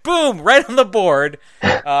slowly. It's like, boom, right on the board.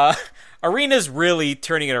 Arena's really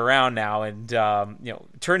turning it around now, and you know,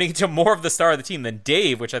 turning into more of the star of the team than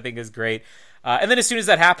Dave, which I think is great. And then as soon as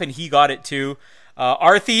that happened, he got it too.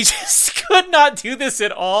 Arthi just could not do this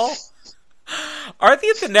at all. Arthi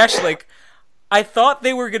at the Nesh, like, I thought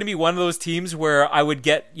they were going to be one of those teams where I would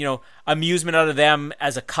get, amusement out of them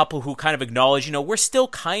as a couple who kind of acknowledge, we're still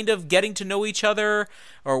kind of getting to know each other,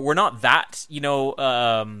 or we're not that,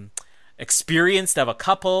 experienced of a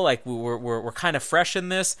couple. Like we're kind of fresh in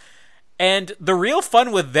this. And the real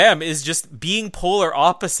fun with them is just being polar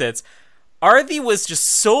opposites. Arthi was just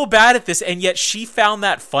so bad at this, and yet she found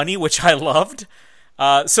that funny, which I loved.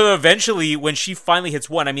 So eventually, when she finally hits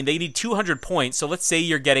one, they need 200 points. So let's say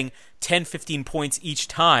you're getting 10, 15 points each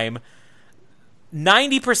time.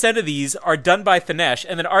 90% of these are done by Thanesh,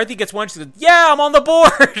 and then Arthi gets one. She goes, "Yeah, I'm on the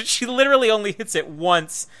board." She literally only hits it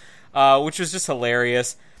once, which was just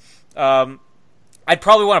hilarious. I'd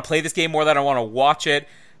probably want to play this game more than I want to watch it.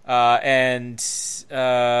 Do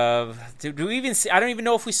we even see? I don't even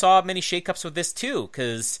know if we saw many shakeups with this too,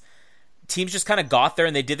 because teams just kind of got there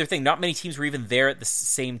and they did their thing. Not many teams were even there at the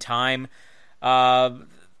same time.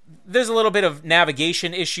 There's a little bit of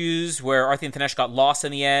navigation issues where Arthi and Thanesh got lost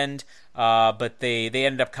in the end, but they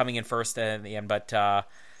ended up coming in first in the end. But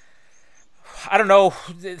I don't know.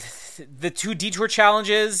 The two detour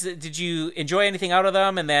challenges, did you enjoy anything out of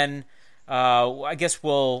them? And then I guess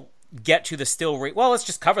we'll get to the still race. Well, let's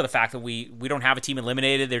just cover the fact that we don't have a team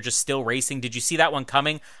eliminated. They're just still racing. Did you see that one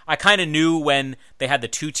coming? I kind of knew when they had the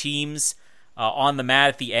two teams on the mat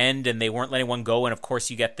at the end and they weren't letting one go. And of course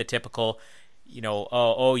you get the typical,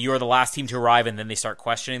 you're the last team to arrive, and then they start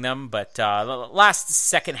questioning them. But the last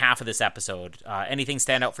second half of this episode, anything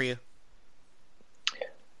stand out for you?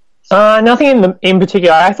 Nothing in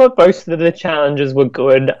particular. I thought both of the challenges were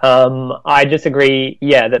good. I disagree,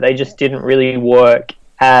 that they just didn't really work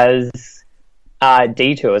as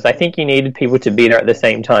detours. I think you needed people to be there at the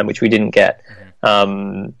same time, which we didn't get.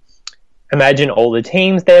 Imagine all the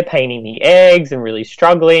teams there painting the eggs and really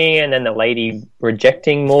struggling, and then the lady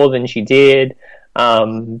rejecting more than she did,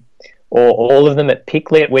 or all of them at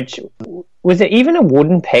Piclet, which... Was it even a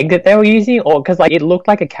wooden peg that they were using? Or because it looked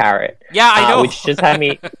like a carrot. Yeah, I know. Which just had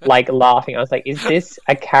me laughing. I was like, is this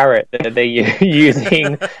a carrot that they're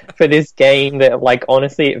using for this game that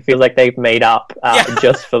honestly it feels like they've made up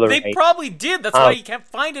just for the race? They probably did. That's why you can't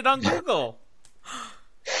find it on Google.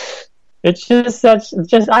 It's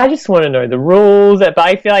I just want to know the rules, but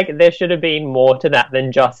I feel like there should have been more to that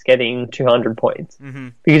than just getting 200 points. Mm-hmm.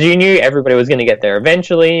 Because you knew everybody was going to get there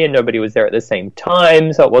eventually, and nobody was there at the same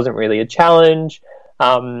time, so it wasn't really a challenge.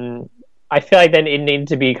 I feel like then it needed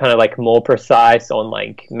to be kind of more precise on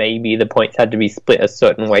maybe the points had to be split a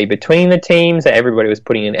certain way between the teams, that everybody was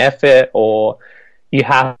putting in effort, or you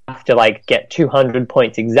have to get 200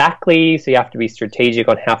 points exactly, so you have to be strategic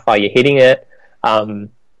on how far you're hitting it.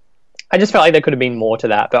 I just felt like there could have been more to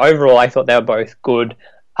that. But overall, I thought they were both good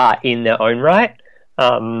in their own right.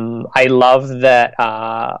 I love that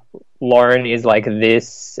Lauren is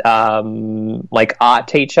this art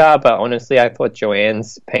teacher, but honestly, I thought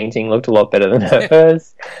Joanne's painting looked a lot better than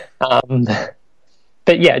hers.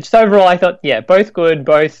 But yeah, just overall, I thought, both good.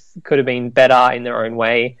 Both could have been better in their own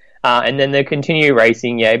way. And then the continue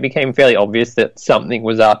racing, it became fairly obvious that something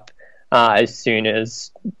was up as soon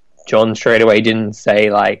as John straight away didn't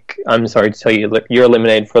say I'm sorry to tell you you're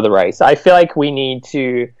eliminated for the race. I feel like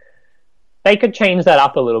they could change that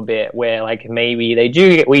up a little bit, where maybe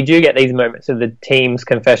we do get these moments of the team's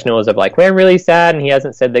confessionals of we're really sad and he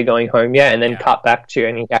hasn't said they're going home yet, and then cut back to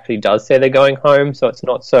and he actually does say they're going home, so it's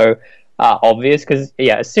not so obvious. Because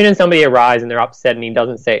as soon as somebody arrives and they're upset and he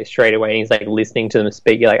doesn't say it straight away and he's listening to them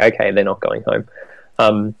speak, you're okay, they're not going home.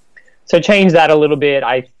 So change that a little bit.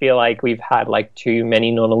 I feel like we've had too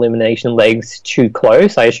many non-elimination legs too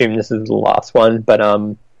close. I assume this is the last one, but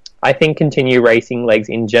I think continue racing legs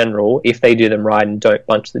in general, if they do them right and don't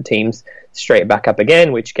bunch the teams straight back up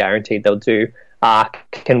again, which guaranteed they'll do,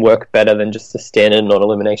 can work better than just a standard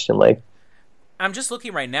non-elimination leg. I'm just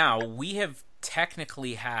looking right now. We have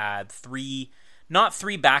technically had not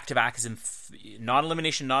three back-to-back as in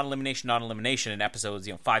non-elimination in episodes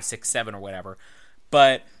 5, 6, 7 or whatever,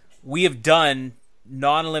 but we have done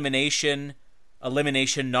non-elimination,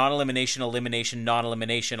 elimination, non-elimination, elimination,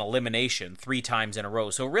 non-elimination, elimination 3 times in a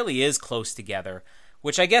row. So it really is close together,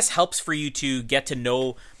 which I guess helps for you to get to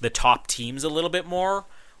know the top teams a little bit more,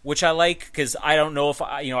 which I like, because I don't know if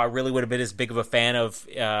I really would have been as big of a fan of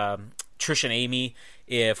Trish and Amy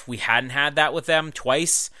if we hadn't had that with them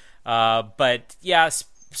twice. But yeah,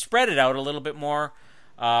 spread it out a little bit more.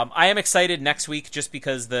 I am excited next week just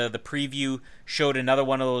because the preview showed another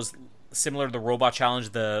one of those similar to the robot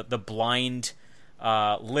challenge, the blind,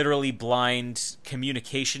 literally blind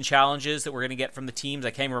communication challenges that we're going to get from the teams.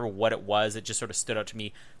 I can't remember what it was. It just sort of stood out to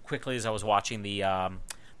me quickly as I was watching the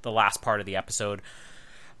last part of the episode.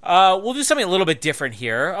 We'll do something a little bit different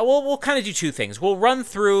here. We'll kind of do 2 things. We'll run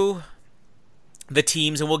through the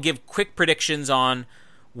teams, and we'll give quick predictions on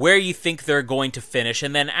where you think they're going to finish.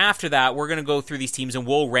 And then after that, we're going to go through these teams and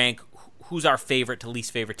we'll rank who's our favorite to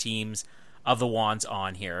least favorite teams of the Wands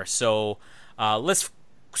on here. So let's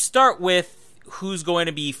start with who's going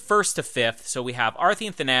to be first to fifth. So we have Arthi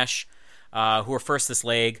and Thanesh, who are first this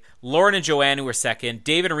leg, Lauren and Joanne, who are second,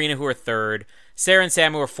 David and Rena, who are third, Sarah and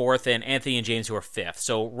Sam, who are fourth, and Anthony and James, who are fifth.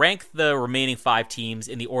 So rank the remaining 5 teams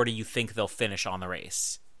in the order you think they'll finish on the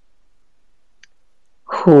race.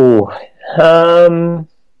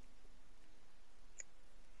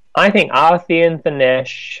 I think Arthi and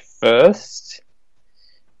Thanesh first,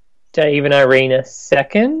 Dave and Irina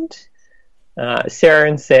second, Sarah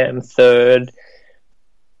and Sam third,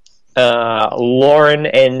 Lauren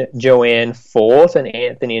and Joanne fourth, and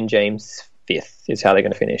Anthony and James fifth is how they're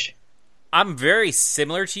going to finish. I'm very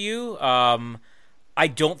similar to you. I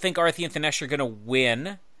don't think Arthi and Thanesh are going to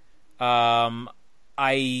win.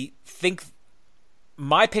 I think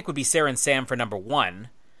my pick would be Sarah and Sam for number 1.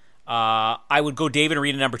 I would go David and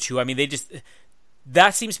Rena number 2. I mean,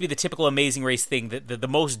 that seems to be the typical Amazing Race thing. That the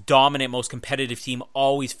most dominant, most competitive team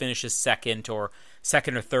always finishes second or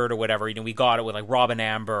third or whatever. You know, we got it with like Rob and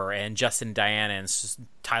Amber and Justin and Diana and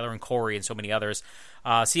Tyler and Corey and so many others.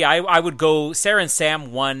 I would go Sarah and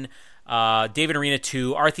Sam 1, David and Rena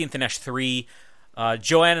 2, Arthi and Thanesh 3,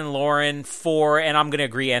 Joanne and Lauren 4, and I'm going to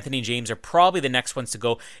agree Anthony and James are probably the next ones to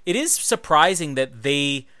go. It is surprising that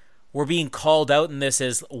they were being called out in this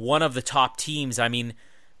as one of the top teams. I mean,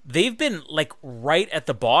 they've been like right at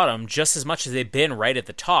the bottom just as much as they've been right at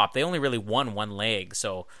the top. They only really won one leg,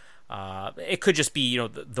 so it could just be, you know,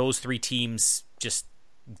 those 3 teams just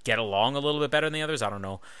get along a little bit better than the others. I don't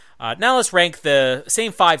know. Now let's rank the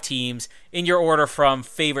same 5 teams in your order from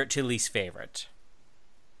favorite to least favorite.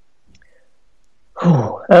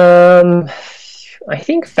 I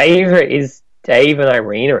think favorite is Dave and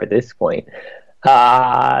Irina at this point.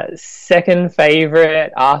 Second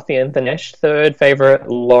favorite, Arthi and Thanesh. Third favorite,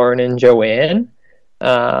 Lauren and Joanne.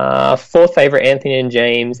 Fourth favorite, Anthony and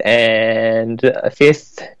James. And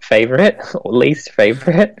fifth favorite, or least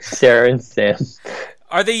favorite, Sarah and Sam.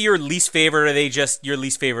 Are they your least favorite, or are they just your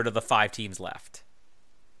least favorite of the 5 teams left?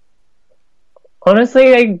 Honestly,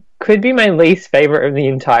 they could be my least favorite of the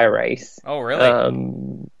entire race. Oh,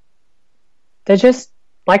 really? They're just,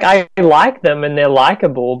 like, I like them and they're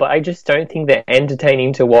likable, but I just don't think they're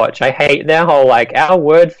entertaining to watch. I hate their whole, like, our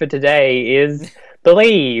word for today is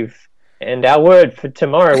believe, and our word for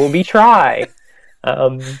tomorrow will be try.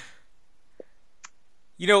 You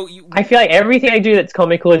know, I feel like everything I do that's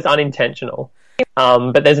comical is unintentional.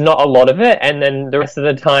 But there's not a lot of it, and then the rest of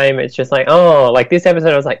the time it's just like, oh, like this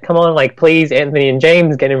episode I was like, come on, like please Anthony and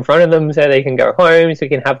James get in front of them so they can go home, so we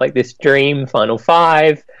can have like this dream final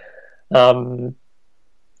 5.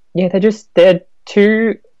 Yeah, they're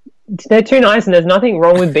too nice, and there's nothing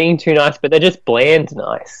wrong with being too nice, but they're just bland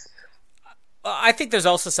nice. I think there's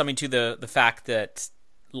also something to the fact that,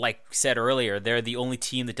 like I said earlier, they're the only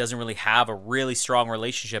team that doesn't really have a really strong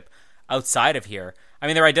relationship outside of here. I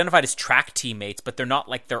mean, they're identified as track teammates, but they're not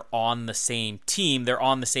like they're on the same team. They're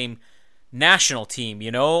on the same national team, you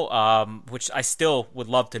know, which I still would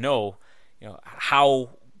love to know, you know, how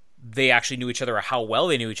they actually knew each other or how well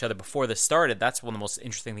they knew each other before this started. That's one of the most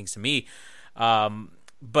interesting things to me.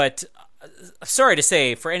 But sorry to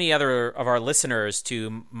say, for any other of our listeners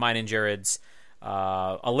to mine and Jared's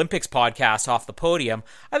Olympics podcast Off the Podium,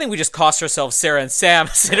 I think we just cost ourselves Sarah and Sam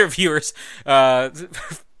as interviewers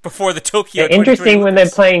before the Tokyo. They're interesting when they're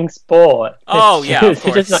playing sport. Oh, yeah, of it's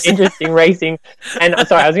course. just not interesting racing. And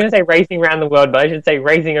sorry, I was going to say racing around the world, but I should say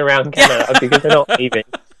racing around Canada because they're not leaving.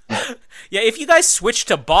 Yeah, if you guys switched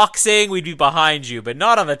to boxing, we'd be behind you, but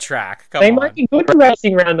not on the track. Come They on. might be good at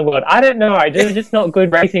racing around the world. I don't know. They're just not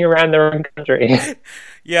good racing around their own country.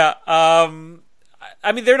 Yeah,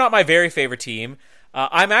 I mean, they're not my very favorite team.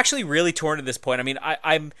 I'm actually really torn at this point. I mean,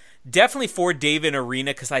 I'm definitely for Dave and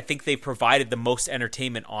Irina because I think they provided the most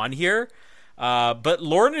entertainment on here. But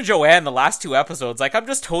Lauren and Joanne, the last 2 episodes, like I'm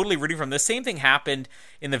just totally rooting for them. The same thing happened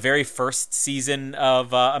in the very first season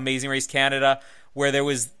of Amazing Race Canada, where there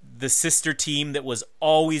was the sister team that was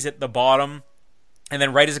always at the bottom. And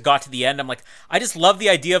then right as it got to the end, I'm like, I just love the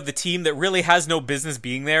idea of the team that really has no business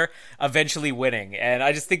being there eventually winning. And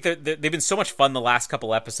I just think that they've been so much fun the last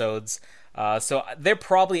couple episodes. So they're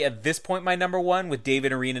probably at this point my number 1, with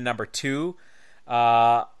David and Irina number 2.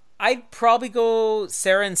 I'd probably go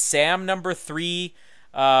Sarah and Sam number 3.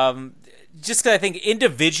 Just because I think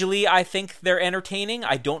individually, I think they're entertaining.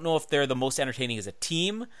 I don't know if they're the most entertaining as a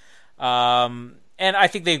team. And I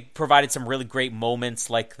think they provided some really great moments,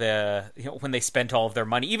 like when they spent all of their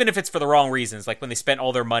money, even if it's for the wrong reasons, like when they spent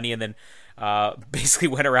all their money and then basically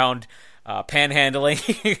went around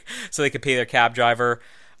panhandling so they could pay their cab driver.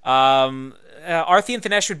 Arthi and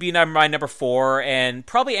Thanesh would be my number 4, and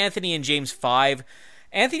probably Anthony and James 5.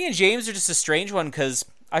 Anthony and James are just a strange one because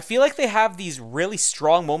I feel like they have these really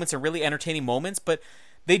strong moments and really entertaining moments, but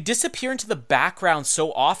they disappear into the background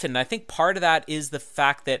so often. And I think part of that is the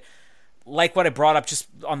fact that, like what I brought up just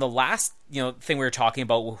on the last thing we were talking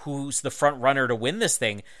about, who's the front runner to win this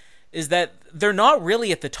thing, is that they're not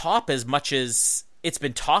really at the top as much as it's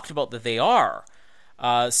been talked about that they are.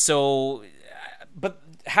 But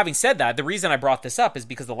having said that, the reason I brought this up is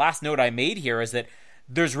because the last note I made here is that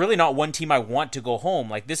there's really not one team I want to go home.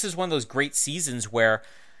 Like, this is one of those great seasons where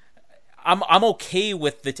I'm okay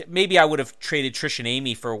with maybe I would have traded Trish and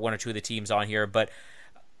Amy for one or two of the teams on here, but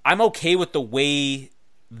I'm okay with the way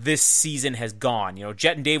this season has gone.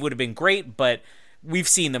 Jet and Dave would have been great, but we've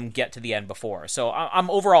seen them get to the end before. So I'm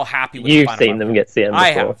overall happy with You've seen them get to the end before.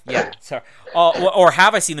 I have, yeah. So, or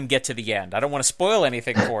have I seen them get to the end? I don't want to spoil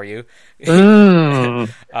anything for you.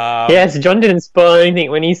 Yes, John didn't spoil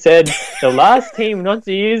anything when he said the last team not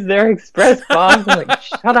to use their express pass. I'm like,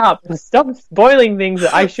 shut up and stop spoiling things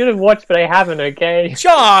that I should have watched but I haven't, okay?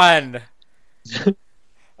 John!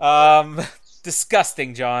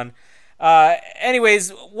 Disgusting, John.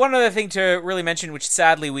 Anyways, one other thing to really mention, which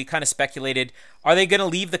sadly we kind of speculated, are they going to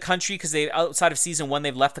leave the country? Because outside of season 1,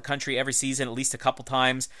 they've left the country every season at least a couple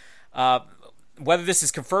times. Whether this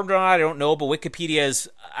is confirmed or not, I don't know, but Wikipedia is,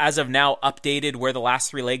 as of now, updated where the last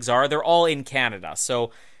 3 legs are. They're all in Canada. So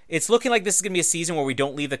it's looking like this is going to be a season where we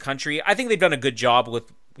don't leave the country. I think they've done a good job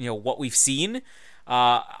with what we've seen.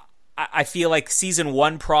 I feel like season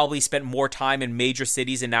 1 probably spent more time in major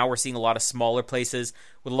cities, and now we're seeing a lot of smaller places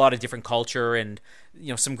with a lot of different culture and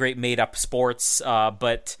some great made-up sports.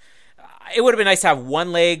 But it would have been nice to have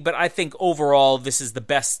 1 leg, but I think overall this is the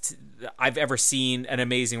best I've ever seen an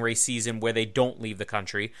Amazing Race season where they don't leave the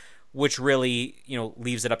country, which really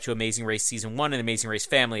leaves it up to Amazing Race Season 1 and Amazing Race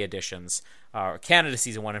Family Editions, or Canada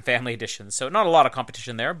Season 1 and Family Editions. So not a lot of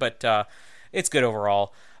competition there, but it's good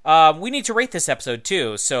overall. We need to rate this episode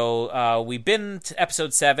too. So we've been to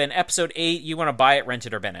episode 7. Episode 8, you want to buy it, rent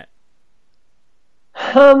it, or bin it?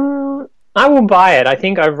 I will buy it. I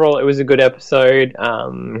think overall it was a good episode.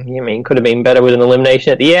 Could have been better with an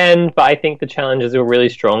elimination at the end, but I think the challenges were really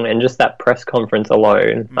strong, and just that press conference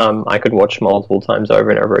alone, I could watch multiple times over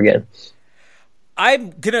and over again.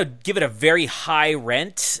 I'm gonna give it a very high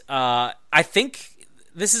rent. I think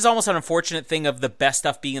this is almost an unfortunate thing of the best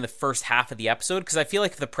stuff being in the first half of the episode, because I feel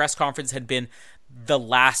like if the press conference had been the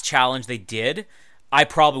last challenge they did, I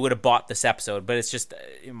probably would have bought this episode. But it's just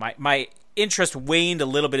my interest waned a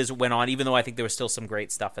little bit as it went on, even though I think there was still some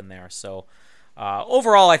great stuff in there. So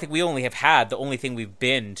overall, I think we only have had, the only thing we've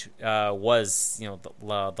binged was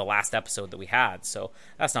the last episode that we had. So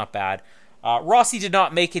that's not bad. Rossi did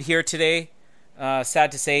not make it here today.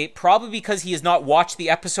 Sad to say, probably because he has not watched the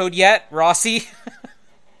episode yet. Rossi.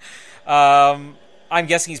 I'm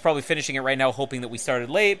guessing he's probably finishing it right now, hoping that we started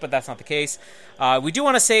late, but that's not the case. We do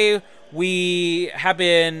want to say we have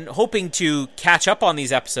been hoping to catch up on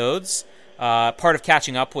these episodes. Part of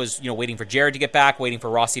catching up was, waiting for Jared to get back, waiting for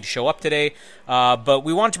Rossi to show up today. But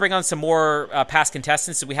we wanted to bring on some more past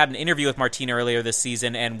contestants. So we had an interview with Martina earlier this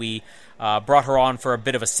season, and we brought her on for a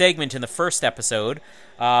bit of a segment in the first episode.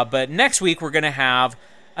 But next week we're going to have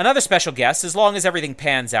another special guest, as long as everything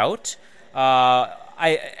pans out.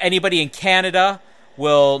 Anybody in Canada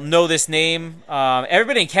will know this name.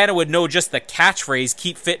 Everybody in Canada would know just the catchphrase,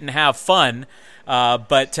 keep fit and have fun.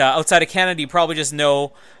 But outside of Canada, you probably just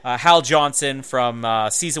know Hal Johnson from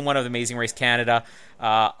Season 1 of Amazing Race Canada.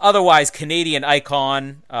 Otherwise, Canadian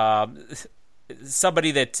icon,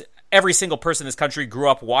 somebody that every single person in this country grew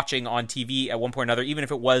up watching on TV at one point or another, even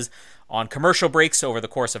if it was on commercial breaks over the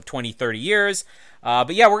course of 20, 30 years.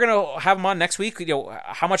 But yeah, we're going to have him on next week.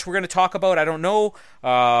 How much we're going to talk about, I don't know.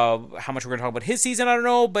 How much we're going to talk about his season, I don't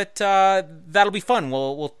know. But that'll be fun.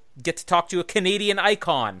 We'll get to talk to a Canadian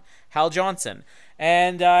icon, Hal Johnson.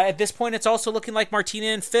 And at this point, it's also looking like Martina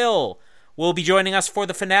and Phil will be joining us for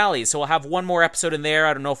the finale. So we'll have one more episode in there.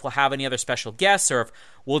 I don't know if we'll have any other special guests or if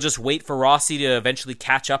we'll just wait for Rossi to eventually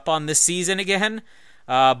catch up on this season again.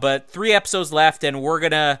 But 3 episodes left, and we're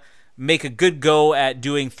going to make a good go at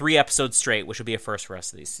doing 3 episodes straight, which will be a first for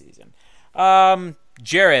us this season.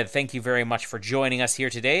 Jared, thank you very much for joining us here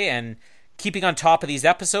today and keeping on top of these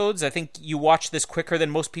episodes. I think you watched this quicker than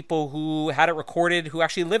most people who had it recorded who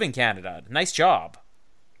actually live in Canada. Nice job.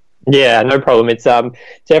 Yeah, no problem. It's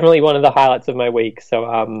definitely one of the highlights of my week.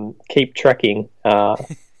 So keep trekking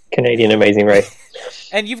Canadian Amazing Race.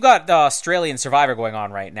 And you've got the Australian Survivor going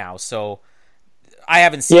on right now. So I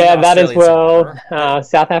haven't seen. Yeah, that as Australian well.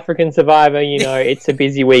 South African Survivor. It's a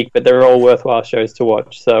busy week, but they're all worthwhile shows to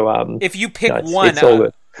watch. So, if you pick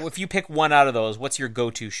if you pick one out of those, what's your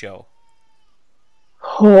go-to show?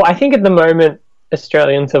 Oh, I think at the moment,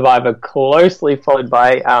 Australian Survivor, closely followed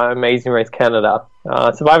by Amazing Race Canada.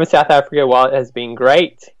 Survivor South Africa, while it has been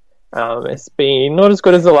great, it's been not as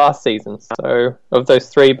good as the last season. So, of those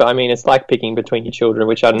three, but it's like picking between your children,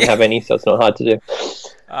 which I don't have any, so it's not hard to do.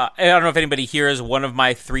 I don't know if anybody hears one of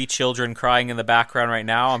my 3 children crying in the background right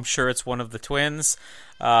now. I'm sure it's one of the twins.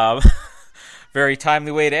 Very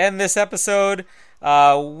timely way to end this episode.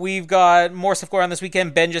 We've got more stuff going on this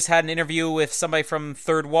weekend. Ben just had an interview with somebody from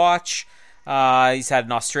Third Watch. He's had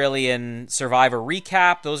an Australian Survivor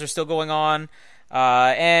recap. Those are still going on.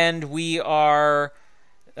 And we are...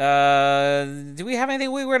 do we have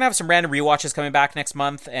anything? We're going to have some random rewatches coming back next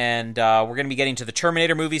month. And we're going to be getting to the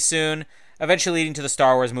Terminator movies soon. Eventually leading to the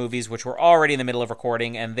Star Wars movies, which we're already in the middle of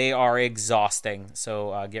recording. And they are exhausting.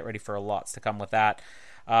 So get ready for lots to come with that.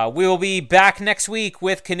 We will be back next week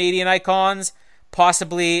with Canadian icons.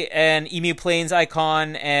 Possibly an Emu Plains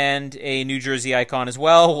icon and a New Jersey icon as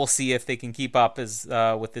well. We'll see if they can keep up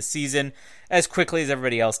with this season as quickly as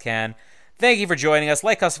everybody else can. Thank you for joining us.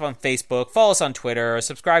 Like us on Facebook. Follow us on Twitter.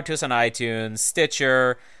 Subscribe to us on iTunes,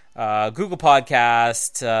 Stitcher, Google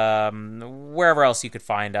Podcast, wherever else you could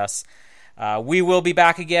find us. We will be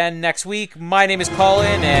back again next week. My name is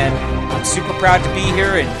Colin, and I'm super proud to be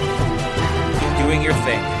here and keep doing your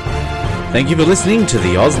thing. Thank you for listening to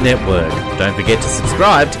the Oz Network. Don't forget to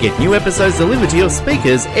subscribe to get new episodes delivered to your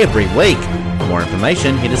speakers every week. For more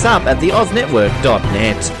information, hit us up at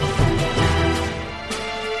theoznetwork.net.